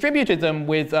 if we distributed them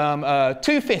with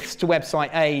 2/5 to website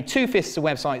A, 2/5 to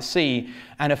website C,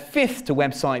 and 1/5 to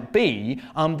website B,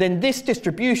 then this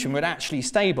distribution would actually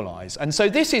stabilize. And so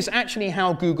this is actually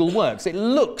how Google works. It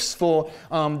looks for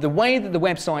the way that the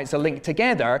websites are linked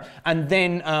together, and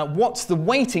then what's the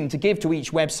weighting to give to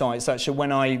each website such that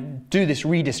when I do this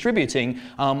redistributing,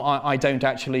 I don't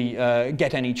actually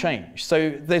get any change.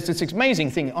 So there's this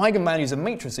amazing thing, eigenvalues of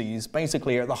matrices basically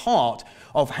basically at the heart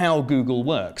of how Google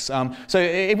works. So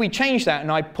if we change that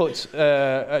and I put, do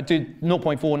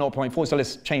 0.4, 0.4, so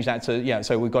let's change that to, yeah,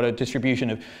 so we've got a distribution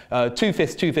of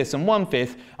 2/5, 2/5, and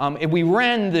 1/5. If we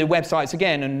ran the websites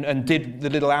again and did the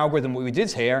little algorithm we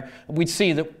did here, we'd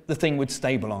see that the thing would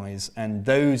stabilize. And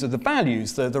those are the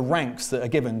values, the ranks that are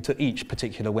given to each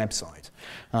particular website.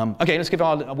 Okay, let's give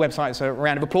our websites a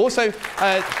round of applause. So,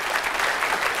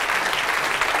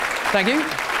 thank you.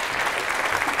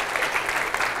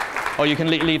 Or you can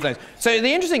leave those. So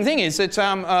the interesting thing is that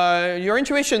your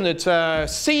intuition that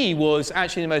C was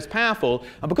actually the most powerful,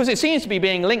 because it seems to be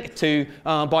being linked to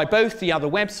by both the other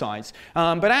websites,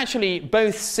 but actually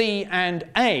both C and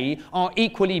A are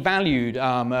equally valued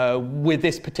with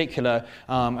this particular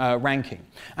ranking.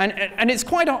 And it's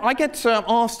quite, I get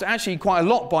asked actually quite a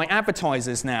lot by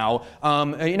advertisers now.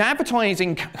 You know,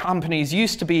 advertising companies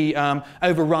used to be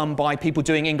overrun by people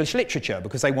doing English literature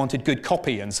because they wanted good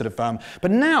copy and sort of,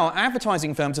 but now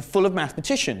advertising firms are full of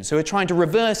mathematicians who are trying to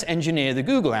reverse engineer the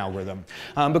Google algorithm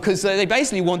because they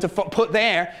basically want to put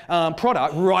their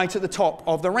product right at the top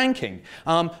of the ranking.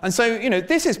 And so, you know,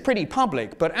 this is pretty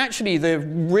public, but actually the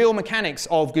real mechanics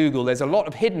of Google, there's a lot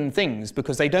of hidden things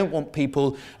because they don't want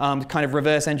people kind of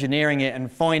reverse engineering it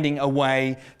and finding a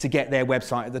way to get their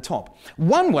website at the top.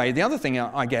 One way, the other thing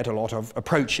I get a lot of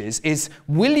approaches is,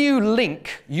 will you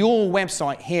link your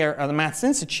website here at the Maths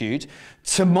Institute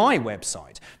to my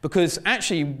website? Because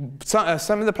actually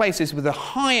some of the places with the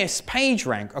highest page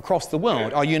rank across the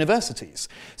world are universities.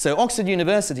 So Oxford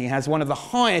University has one of the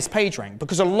highest page rank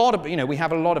because a lot of, you know, we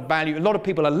have a lot of value, a lot of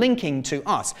people are linking to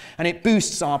us and it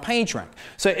boosts our page rank.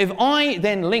 So if I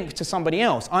then link to somebody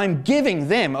else, I'm giving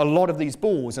them a lot of these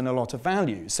balls and a lot of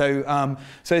value. So,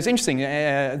 so it's interesting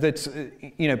that,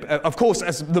 you know, of course,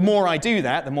 as the more I do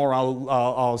that, the more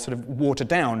I'll sort of water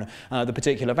down the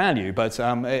particular value. But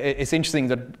it's interesting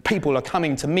that people are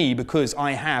coming to me because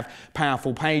I have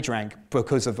powerful page rank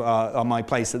because of my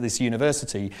place at this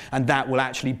university, and that will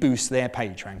actually boost their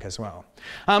page rank as well.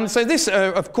 So this,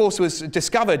 of course, was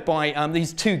discovered by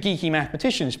these two geeky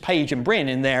mathematicians, Page and Brin,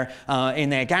 in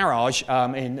their garage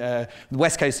in the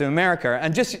west coast of America,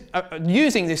 and just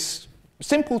using this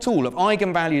simple tool of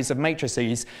eigenvalues of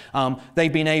matrices,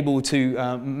 they've been able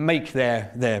to make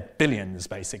their billions,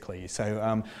 basically.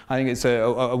 So I think it's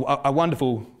a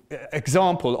wonderful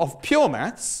example of pure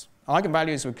maths.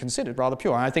 Eigenvalues were considered rather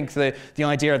pure. I think the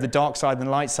idea of the dark side and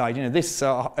the light side, you know, this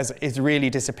is really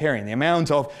disappearing. The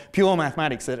amount of pure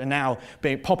mathematics that are now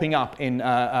popping up in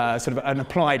sort of an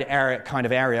applied kind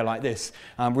of area like this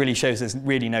really shows there's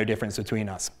really no difference between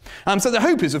us. So the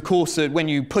hope is, of course, that when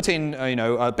you put in, you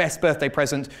know, a best birthday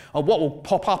present, what will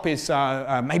pop up is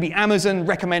maybe Amazon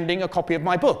recommending a copy of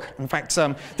my book. In fact,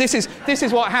 this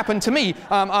is what happened to me.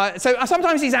 So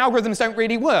sometimes these algorithms don't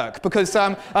really work because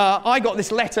I got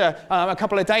this letter a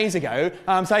couple of days ago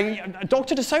saying,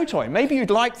 Dr. de Sautoy, maybe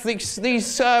you'd like these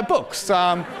books.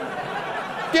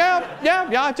 Yeah,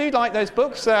 I do like those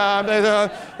books.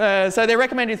 So they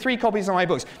recommended 3 copies of my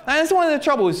books. And that's one of the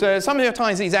troubles. Some of the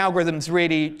times these algorithms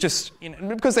really just, you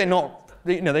know, because they're not,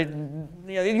 you know,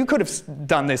 you could have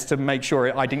done this to make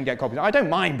sure I didn't get copies. I don't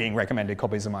mind being recommended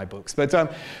copies of my books, but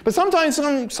sometimes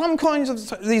some kinds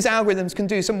of these algorithms can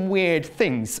do some weird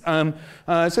things. So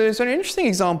there's an interesting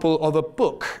example of a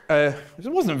book. It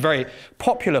wasn't a very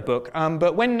popular book,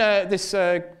 but when this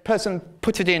person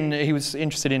put it in, he was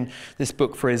interested in this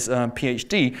book for his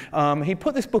PhD. He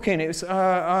put this book in. It was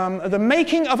The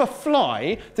Making of a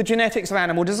Fly, The Genetics of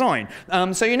Animal Design.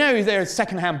 So you know there's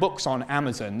second-hand books on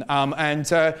Amazon, and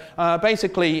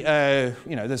basically,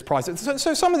 you know, there's prices.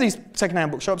 So some of these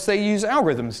second-hand bookshops, they use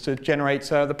algorithms to generate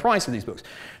the price of these books.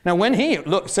 Now, when he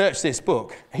searched this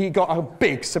book, he got a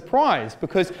big surprise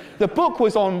because the book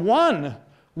was on one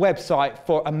website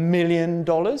for $1 million,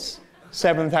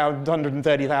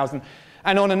 730,000,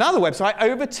 and on another website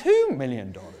over $2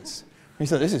 million. He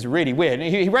said, this is really weird.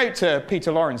 And he wrote to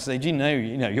Peter Lawrence, said, you know,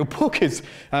 your book is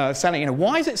selling. You know,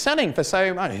 why is it selling for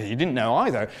so much? He didn't know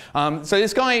either. So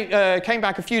this guy came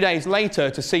back a few days later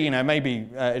to see, you know, maybe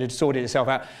it had sorted itself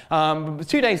out.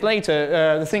 2 days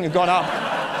later, the thing had gone up.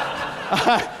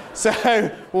 So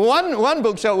one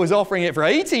bookshop was offering it for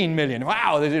 18 million.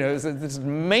 Wow, you know, this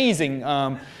amazing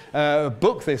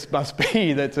book this must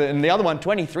be. That, and the other one,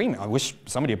 23 million. I wish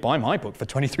somebody would buy my book for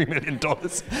 $23 million.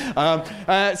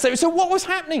 So what was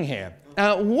happening here?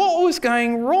 What was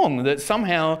going wrong that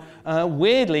somehow,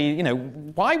 weirdly, you know,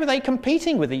 why were they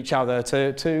competing with each other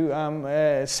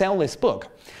to sell this book?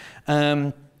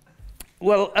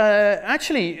 Well,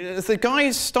 actually, the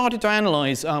guys started to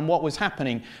analyze what was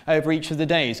happening over each of the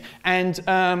days. And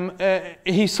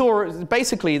he saw,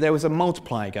 basically, there was a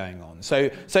multiplier going on. So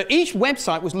each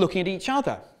website was looking at each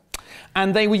other.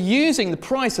 And they were using the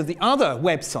price of the other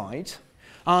website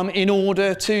in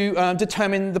order to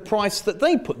determine the price that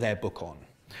they put their book on.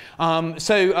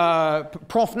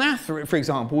 Prof Nath, for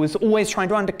example, was always trying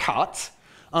to undercut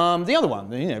the other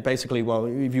one. You know, basically, well,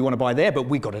 if you want to buy their book,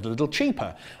 we got it a little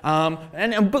cheaper.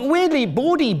 But weirdly,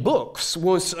 Bawdy Books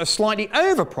was slightly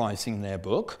overpricing their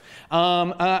book.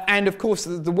 And of course,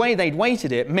 the way they'd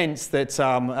weighted it meant that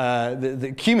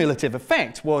the cumulative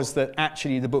effect was that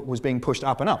actually the book was being pushed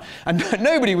up and up. And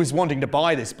nobody was wanting to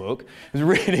buy this book. It was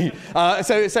really,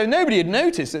 so nobody had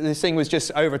noticed that this thing was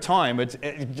just over time.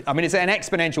 I mean, it's an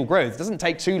exponential growth. It doesn't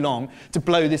take too long to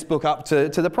blow this book up to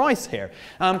the price here.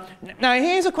 Now,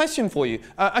 here's a question for you.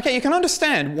 Okay, you can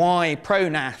understand why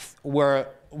pro-Nath were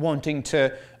wanting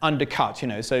to undercut, you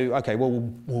know, so, okay, well,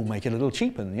 we'll make it a little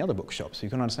cheaper than the other bookshops, so you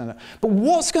can understand that. But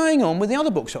what's going on with the other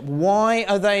bookshop? Why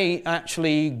are they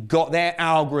actually got their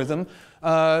algorithm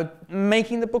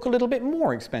making the book a little bit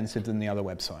more expensive than the other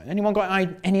website? Anyone got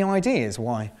any ideas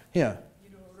why? Yeah.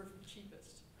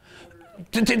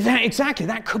 Exactly,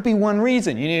 that could be one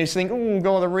reason. You just think, oh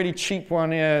god, the really cheap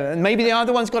one, yeah. And maybe the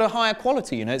other one's got a higher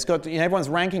quality. You know, it's got, you know, everyone's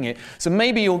ranking it. So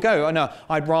maybe you'll go, oh no,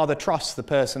 I'd rather trust the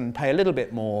person and pay a little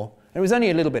bit more. And it was only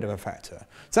a little bit of a factor.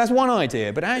 So that's one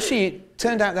idea. But actually, it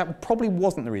turned out that probably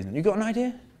wasn't the reason. You got an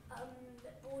idea?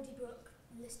 That Bawdy Book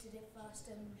listed it first,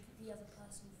 and the other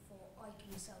person thought, I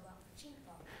can sell that for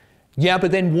cheaper. Yeah,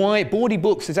 but then why Bawdy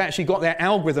Books has actually got their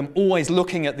algorithm always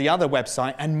looking at the other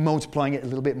website and multiplying it a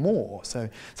little bit more. So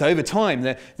over time,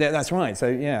 that's right. So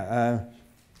yeah,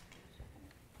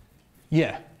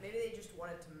 yeah. Maybe they just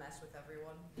wanted to mess with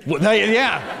everyone. Well,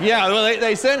 yeah. Well,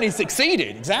 they certainly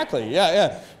succeeded. Exactly.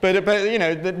 Yeah. But you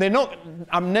know, they're not.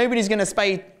 Nobody's going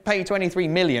to pay 23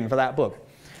 million for that book.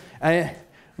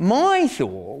 My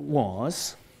thought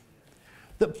was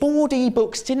that Bawdy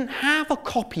Books didn't have a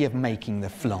copy of Making the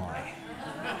Fly.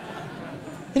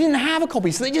 They didn't have a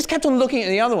copy, so they just kept on looking at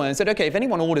the other one and said, okay, if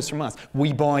anyone orders from us,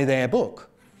 we buy their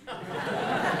book.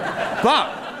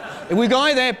 But if we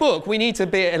buy their book, we need to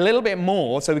be a little bit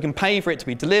more so we can pay for it to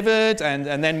be delivered,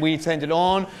 and then we send it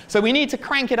on. So we need to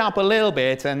crank it up a little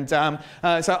bit, and so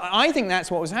I think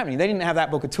that's what was happening. They didn't have that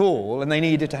book at all, and they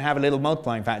needed to have a little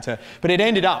multiplying factor. But it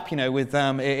ended up, you know, with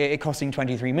it costing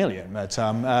 23 million. But,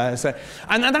 and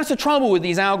that's the trouble with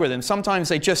these algorithms. Sometimes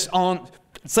they just aren't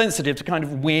sensitive to kind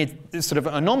of weird sort of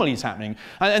anomalies happening.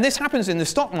 And this happens in the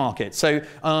stock market. So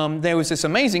there was this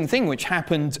amazing thing which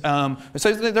happened.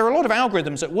 So there are a lot of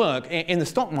algorithms at work in the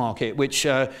stock market which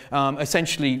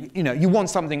essentially, you know, you want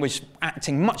something which is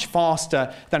acting much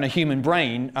faster than a human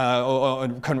brain or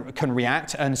can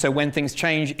react. And so when things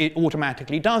change, it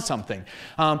automatically does something.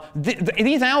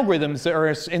 These algorithms that are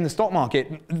in the stock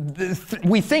market,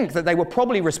 we think that they were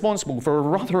probably responsible for a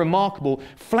rather remarkable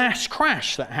flash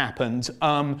crash that happened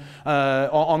on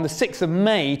the 6th of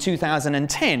May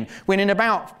 2010, when in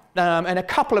a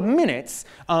couple of minutes,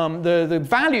 the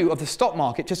value of the stock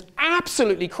market just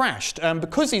absolutely crashed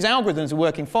because these algorithms are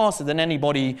working faster than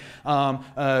anybody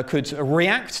could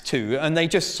react to, and they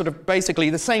just sort of basically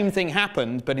the same thing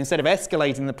happened, but instead of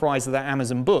escalating the price of that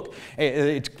Amazon book,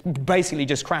 it basically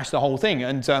just crashed the whole thing,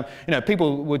 and you know,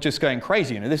 people were just going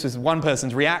crazy. You know, this was one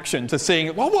person's reaction to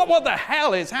seeing, well, what the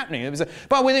hell is happening?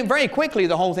 But within very quickly,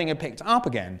 the whole thing had picked up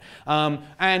again,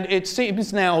 and it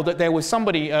seems now that there was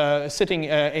somebody sitting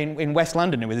in West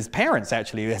London with his parents,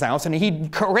 actually, his house, and he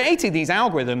created these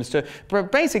algorithms to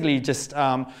basically just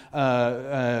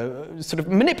sort of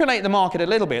manipulate the market a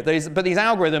little bit. But these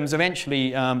algorithms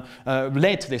eventually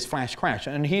led to this flash crash,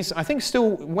 and he's, I think,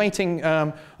 still waiting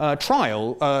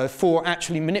trial for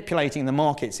actually manipulating the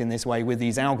markets in this way with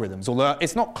these algorithms, although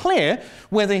it's not clear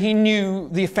whether he knew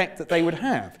the effect that they would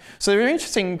have. So there are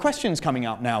interesting questions coming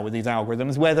up now with these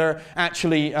algorithms, whether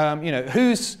actually, you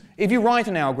know, if you write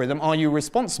an algorithm, are you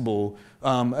responsible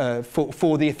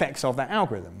for the effects of that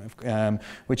algorithm?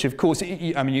 Which, of course,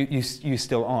 I mean, you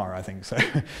still are, I think. So,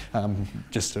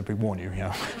 just to warn you.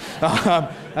 Yeah.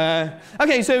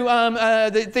 Okay, so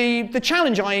the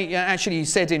challenge I actually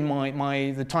said in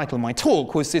the title of my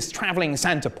talk was this traveling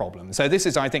Santa problem. So this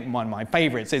is, I think, one of my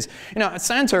favorites. Is, you know,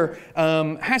 Santa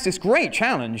has this great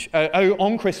challenge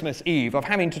on Christmas Eve of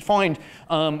having to find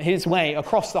his way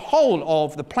across the whole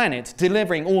of the planet,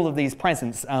 delivering all of these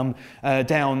presents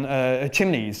down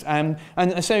chimneys. And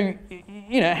so,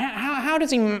 how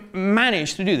does he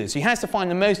manage to do this? He has to find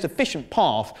the most efficient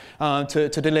path to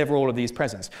deliver all of these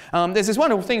presents. There's this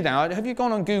wonderful thing now. Have you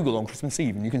gone on Google on Christmas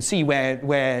Eve and you can see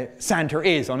where Santa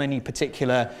is on any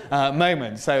particular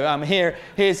moment? So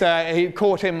he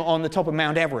caught him on the top of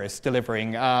Mount Everest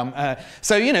delivering.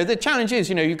 So the challenge is,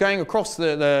 you're going across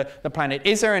the planet.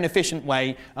 Is there an efficient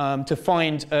way to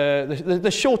find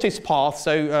the shortest path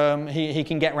so he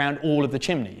can get around all of the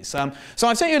chimneys? So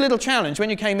I've sent you a little challenge. When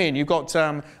you came in, you've got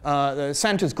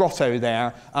Santa's grotto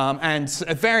there and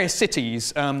various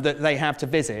cities that they have to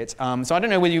visit. So I don't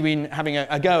know whether you've been having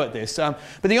a go at this, but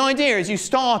the idea is you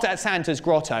start at Santa's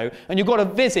grotto and you've got to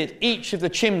visit each of the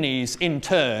chimneys in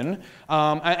turn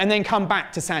and then come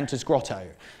back to Santa's grotto.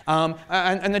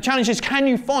 And the challenge is, can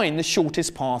you find the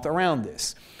shortest path around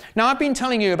this? Now, I've been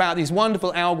telling you about these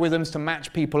wonderful algorithms to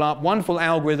match people up, wonderful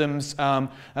algorithms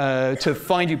to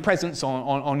find you presents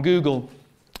on Google.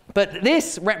 But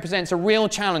this represents a real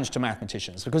challenge to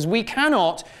mathematicians because we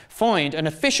cannot find an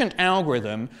efficient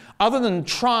algorithm other than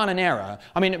trial and error.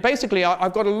 I mean, basically,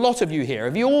 I've got a lot of you here.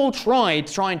 If you all tried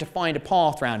trying to find a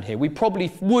path around here, we probably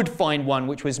would find one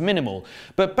which was minimal.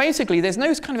 But basically, there's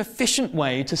no kind of efficient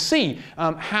way to see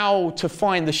how to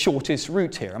find the shortest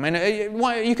route here. I mean,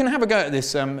 you can have a go at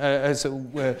this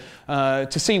to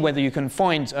see whether you can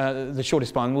find the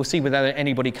shortest path, and we'll see whether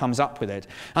anybody comes up with it.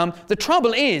 The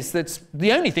trouble is that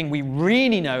the only thing we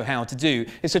really know how to do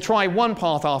is to try one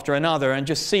path after another and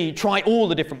just try all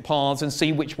the different paths and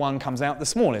see which one comes out the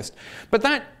smallest. But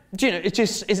that, it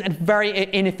just is a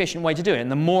very inefficient way to do it. And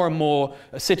the more and more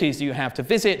cities you have to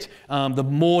visit, the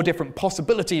more different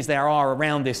possibilities there are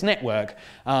around this network.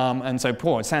 And so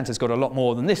poor Santa's got a lot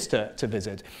more than this to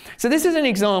visit. So this is an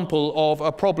example of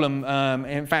a problem.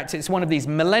 In fact, it's one of these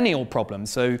millennial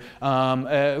problems, so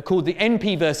called the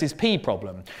NP versus P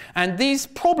problem. And these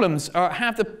problems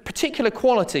have the particular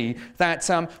quality that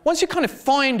once you kind of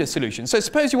find a solution, so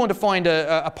suppose you want to find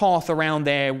a path around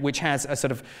there which has a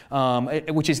sort of,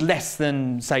 which is less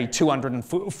than, say,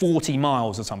 240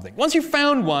 miles or something. Once you've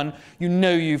found one, you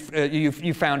know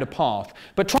you've found a path.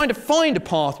 But trying to find a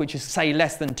path which is, say,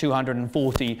 less than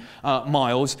 240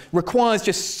 miles requires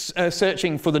just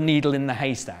searching for the needle in the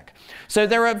haystack. So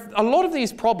there are a lot of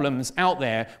these problems out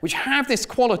there which have this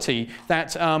quality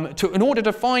that in order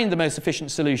to find the most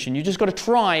efficient solution, you just got to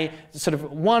try sort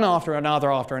of one after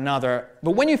another.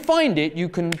 But when you find it, you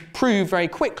can prove very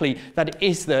quickly that it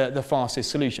is the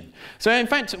fastest solution. So in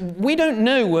fact, we don't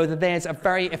know whether there's a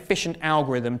very efficient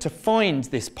algorithm to find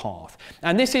this path.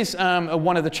 And this is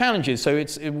one of the challenges. So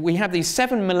we have these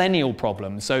 7 millennial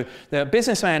problems. So the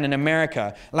businessman in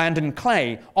America, Landon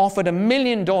Clay, offered $1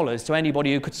 million to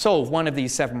anybody who could solve one of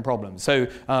these 7 problems. So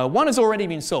one has already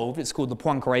been solved. It's called the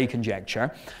Poincare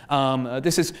conjecture.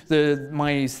 This is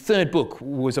my third book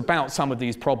was about some of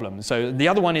these problems. So the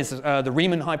other one is the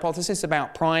Riemann hypothesis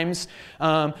about primes.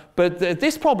 But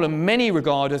this problem many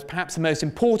regard as perhaps the most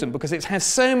important because it has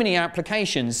so many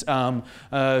applications to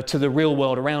the real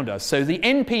world around us. So the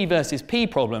NP versus P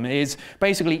problem is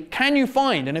basically, can you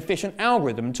find an efficient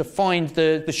algorithm to find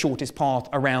the shortest path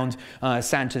around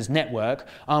Santa's network?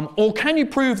 Or can you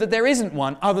prove that there isn't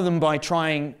one other than by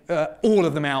trying all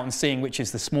of them out and seeing which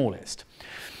is the smallest?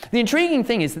 The intriguing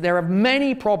thing is that there are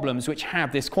many problems which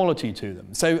have this quality to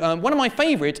them. So one of my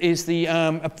favourite is the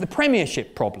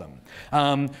premiership problem.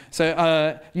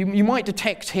 You might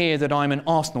detect here that I'm an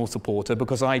Arsenal supporter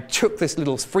because I took this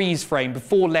little freeze frame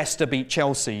before Leicester beat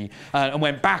Chelsea and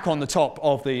went back on the top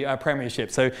of the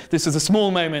Premiership. So this is a small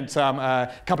moment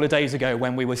a couple of days ago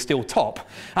when we were still top.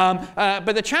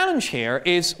 But the challenge here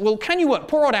is, well, can you work?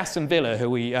 Poor old Aston Villa, who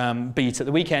we beat at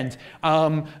the weekend,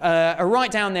 are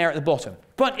right down there at the bottom.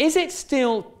 But is it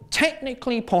still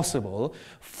technically possible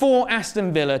for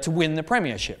Aston Villa to win the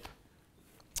Premiership?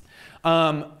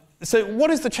 So what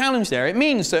is the challenge there? It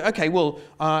means that, okay, well,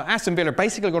 Aston Villa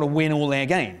basically got to win all their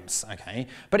games, okay?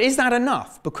 But is that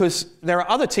enough? Because there are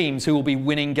other teams who will be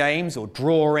winning games or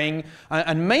drawing,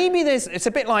 and maybe it's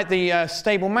a bit like the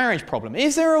stable marriage problem.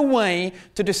 Is there a way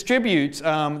to distribute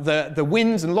the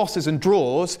wins and losses and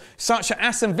draws such that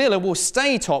Aston Villa will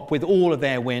stay top with all of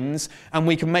their wins, and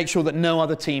we can make sure that no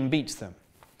other team beats them?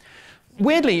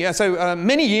 Weirdly,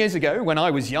 many years ago when I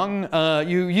was young,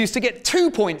 you used to get 2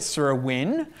 points for a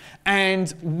win and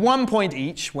 1 point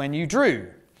each when you drew.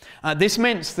 This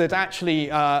meant that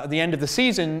actually at the end of the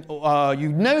season,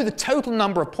 you know the total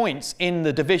number of points in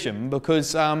the division,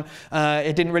 because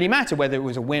it didn't really matter whether it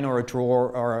was a win or a draw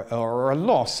or a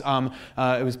loss.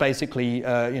 It was basically,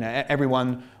 you know,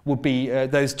 everyone would be,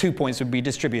 those 2 points would be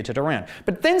distributed around.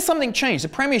 But then something changed. The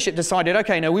Premiership decided,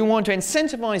 okay, no, we want to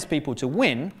incentivize people to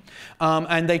win,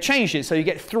 and they changed it so you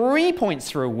get 3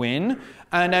 points for a win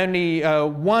and only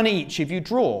 1 each if you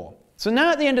draw. So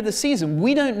now at the end of the season,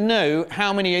 we don't know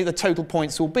how many the total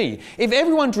points will be. If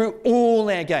everyone drew all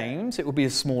their games, it would be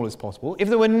as small as possible. If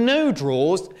there were no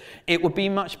draws, it would be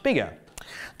much bigger.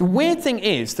 The weird thing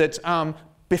is that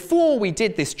before we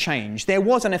did this change, there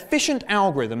was an efficient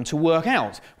algorithm to work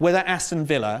out whether Aston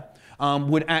Villa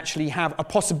would actually have a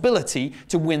possibility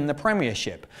to win the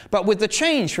Premiership. But with the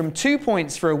change from 2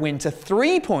 points for a win to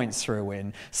 3 points for a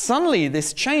win, suddenly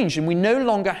this changed and we no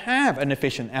longer have an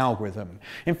efficient algorithm.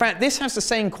 In fact, this has the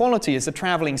same quality as the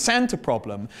travelling Santa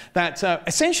problem, that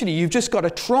essentially you've just got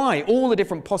to try all the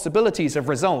different possibilities of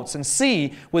results and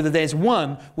see whether there's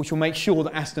one which will make sure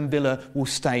that Aston Villa will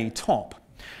stay top.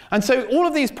 And so all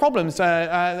of these problems,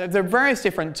 there are various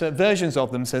different versions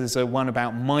of them. So there's one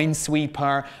about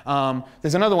Minesweeper.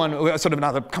 There's another one, sort of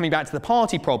another, coming back to the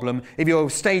party problem. If you're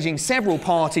staging several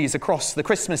parties across the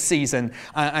Christmas season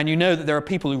and you know that there are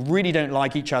people who really don't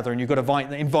like each other and you've got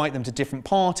to invite them to different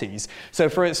parties. So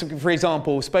for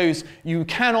example, suppose you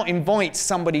cannot invite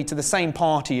somebody to the same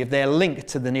party if they're linked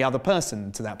to the other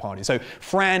person to that party. So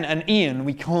Fran and Ian,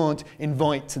 we can't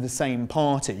invite to the same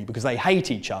party because they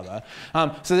hate each other.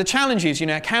 So the challenge is, you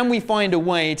know, can we find a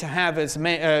way to have as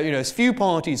few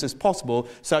parties as possible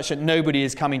such that nobody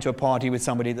is coming to a party with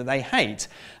somebody that they hate?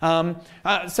 So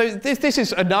this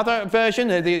is another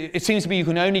version. It seems to be you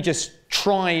can only just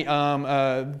try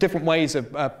different ways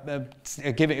of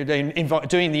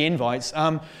doing the invites.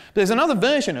 There's another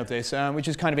version of this which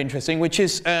is kind of interesting, which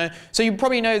is, so you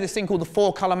probably know this thing called the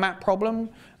 4-colour map problem.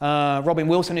 Robin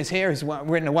Wilson is here. He's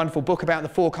written a wonderful book about the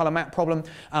 4-colour map problem.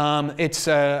 It's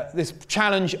this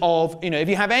challenge of, you know, if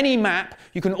you have any map,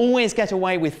 you can always get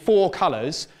away with 4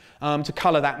 colours to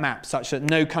colour that map, such that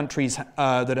no countries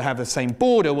that have the same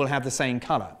border will have the same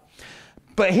colour.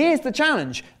 But here's the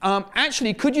challenge.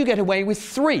 Actually, could you get away with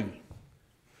 3?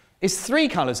 Is 3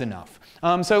 colours enough?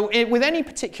 With any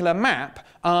particular map,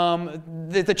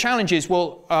 the challenge is,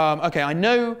 well, okay, I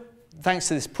know, thanks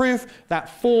to this proof,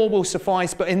 that 4 will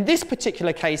suffice, but in this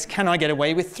particular case, can I get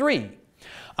away with 3?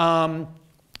 You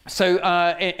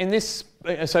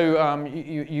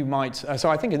might, so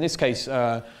I think in this case,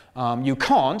 you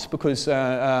can't, because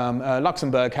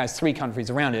Luxembourg has 3 countries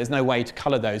around it. There's no way to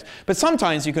colour those. But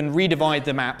sometimes you can redivide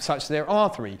the map such that there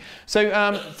are 3. So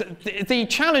the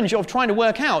challenge of trying to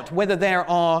work out whether there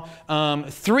are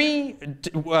 3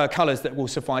 colours that will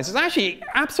suffice is actually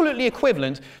absolutely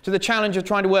equivalent to the challenge of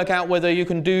trying to work out whether you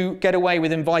can get away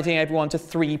with inviting everyone to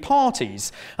 3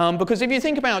 parties. Because if you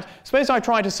think about, suppose I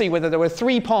tried to see whether there were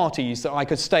 3 parties that I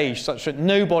could stage such that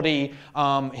nobody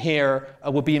here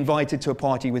would be invited to a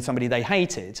party with somebody they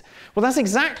hated. Well, that's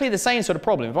exactly the same sort of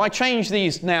problem. If I change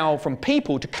these now from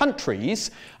people to countries,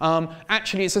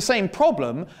 actually it's the same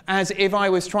problem as if I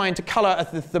was trying to colour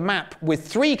the map with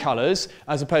 3 colours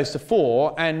as opposed to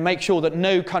 4 and make sure that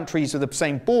no countries with the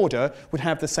same border would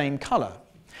have the same colour.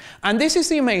 And this is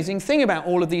the amazing thing about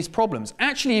all of these problems.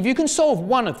 Actually, if you can solve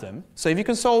one of them, so if you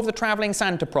can solve the travelling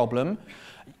Santa problem,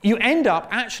 you end up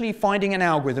actually finding an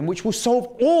algorithm which will solve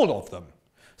all of them.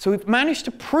 So we've managed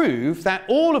to prove that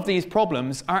all of these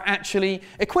problems are actually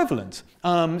equivalent.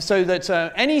 So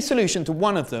that any solution to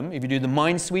one of them, if you do the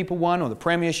Minesweeper one or the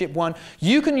Premiership one,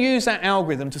 you can use that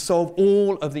algorithm to solve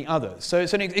all of the others. So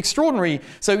it's an extraordinary,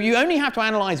 so you only have to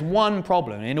analyse one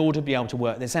problem in order to be able to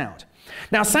work this out.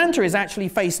 Now, Santa is actually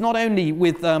faced not only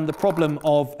with the problem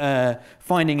of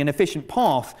finding an efficient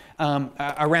path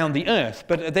around the Earth,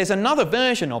 but there's another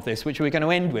version of this which we're going to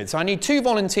end with. So I need 2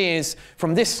 volunteers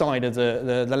from this side of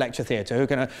the lecture theatre who are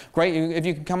going to, great, if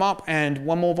you can come up, and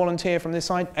 1 more volunteer from this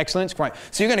side. Excellent, great.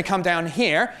 So you're going to come down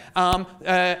here,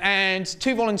 and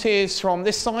 2 volunteers from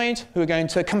this side who are going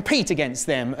to compete against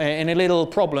them in a little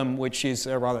problem which is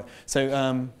rather...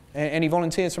 So any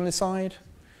volunteers from this side?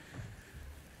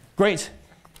 Great.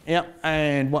 Yeah,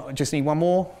 and just need 1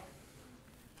 more.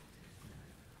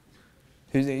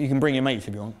 You can bring your mate if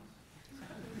you want.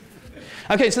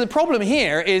 Okay, so the problem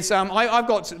here is I've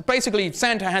got, basically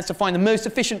Santa has to find the most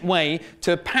efficient way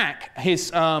to pack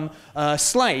his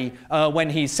sleigh when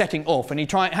he's setting off, and he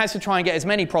has to try and get as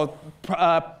many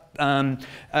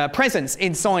presents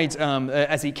inside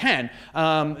as he can.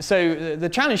 So the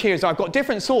challenge here is I've got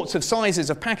different sorts of sizes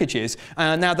of packages.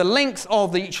 Now the length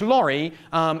of each lorry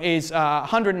is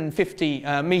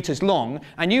 150 meters long,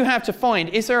 and you have to find,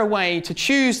 is there a way to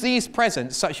choose these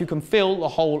presents such you can fill the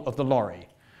whole of the lorry?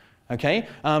 Okay,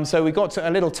 so we've got a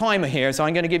little timer here, so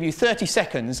I'm going to give you 30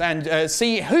 seconds and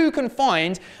see who can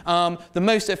find the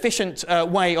most efficient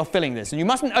way of filling this. And you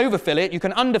mustn't overfill it, you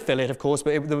can underfill it of course,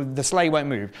 but the sleigh won't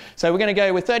move. So we're going to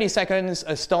go with 30 seconds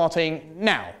starting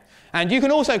now. And you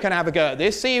can also have a go at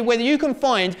this, see whether you can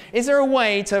find, is there a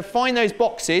way to find those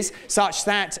boxes such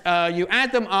that you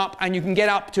add them up and you can get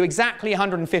up to exactly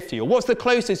 150, or what's the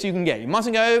closest you can get? You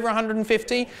mustn't go over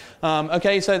 150.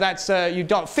 Okay, so that's, you've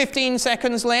got 15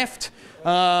 seconds left.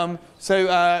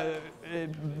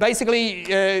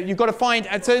 Basically, you've got to find,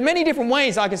 so many different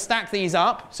ways I can stack these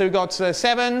up. So we've got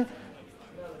 7,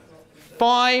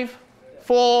 5,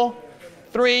 4,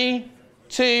 3,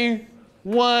 2,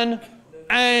 1.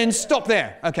 And stop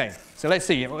there. Okay, so let's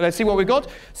see what we've got.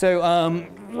 So,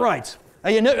 right.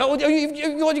 You've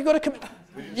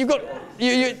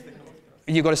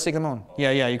got to stick them on.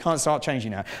 Yeah, you can't start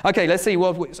changing now. Okay, let's see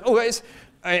what.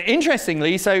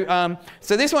 Interestingly, so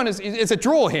this one is a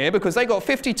draw here because they got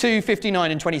 52, 59,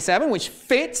 and 27, which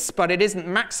fits, but it isn't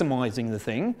maximizing the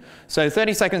thing. So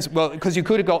 30 seconds, well, because you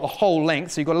could have got the whole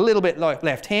length, so you've got a little bit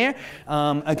left here.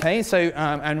 Okay, so,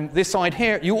 and this side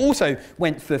here, you also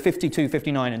went for 52,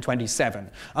 59, and 27.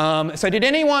 So did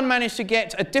anyone manage to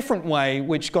get a different way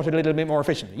which got it a little bit more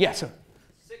efficiently? Yes, sir.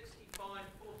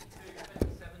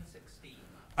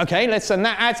 Okay, and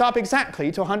that adds up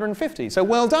exactly to 150. So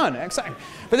well done, exactly.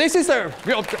 But this is the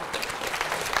real.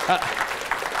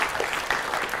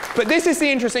 But this is the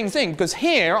interesting thing, because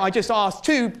here I just asked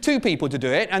two people to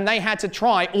do it, and they had to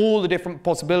try all the different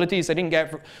possibilities. They didn't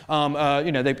get,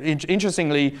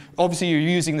 interestingly, obviously you're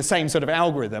using the same sort of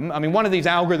algorithm. I mean, one of these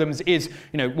algorithms is,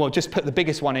 well, just put the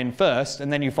biggest one in first,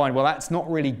 and then you find, well, that's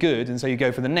not really good, and so you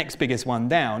go for the next biggest one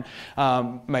down,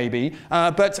 maybe.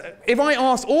 But if I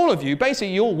asked all of you,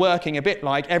 basically you're working a bit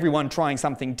like everyone trying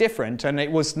something different, and it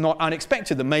was not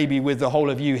unexpected that maybe with the whole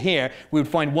of you here, we would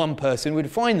find one person who would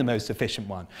find the most efficient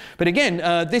one. But again,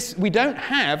 we don't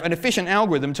have an efficient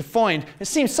algorithm to find. It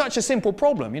seems such a simple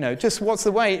problem, just what's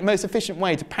the most efficient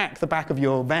way to pack the back of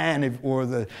your van or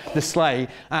the sleigh.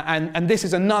 And this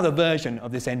is another version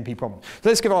of this NP problem. So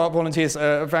let's give our volunteers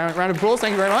a round of applause.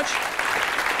 Thank you very much.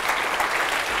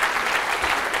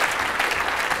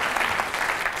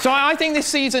 So I think this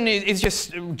season is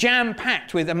just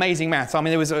jam-packed with amazing maths. I mean,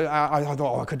 there was I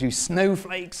thought, I could do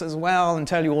snowflakes as well and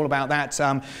tell you all about that.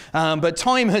 But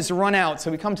time has run out, so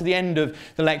we come to the end of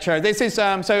the lecture. This is,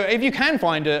 so if you can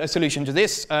find a solution to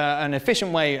this, an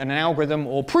efficient way and an algorithm,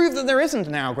 or prove that there isn't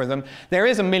an algorithm, there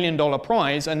is $1 million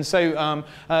prize. And so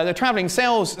the traveling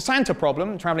Santa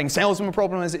problem, traveling salesman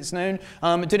problem as it's known,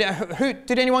 did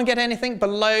anyone get anything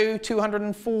below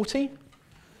 240?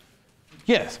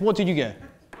 Yes, what did you get?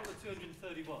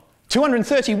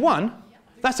 231?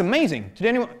 That's amazing. Did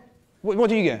anyone? What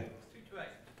did you get?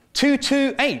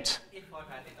 228. If I've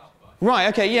had it up right.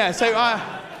 Okay. Yeah. So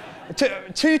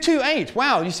 228.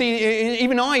 Wow. You see,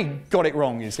 even I got it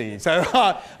wrong. You see. So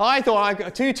I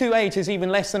thought 228 is even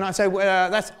less than I. So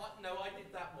that's. No, I did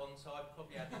that one, so I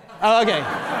probably had it. Oh, okay.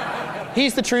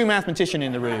 He's the true mathematician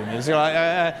in the room. So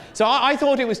I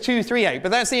thought it was 238, but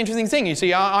that's the interesting thing. You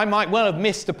see, I might well have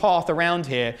missed a path around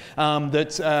here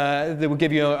that will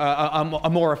give you a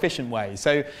more efficient way.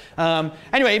 So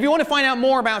anyway, if you want to find out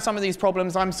more about some of these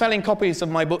problems, I'm selling copies of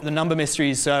my book, The Number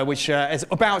Mysteries, which is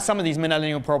about some of these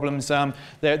millennial problems.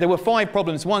 There were 5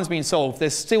 problems. One's been solved.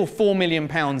 There's still £4 million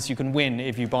you can win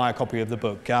if you buy a copy of the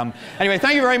book. Anyway,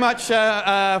 thank you very much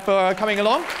for coming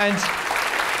along. And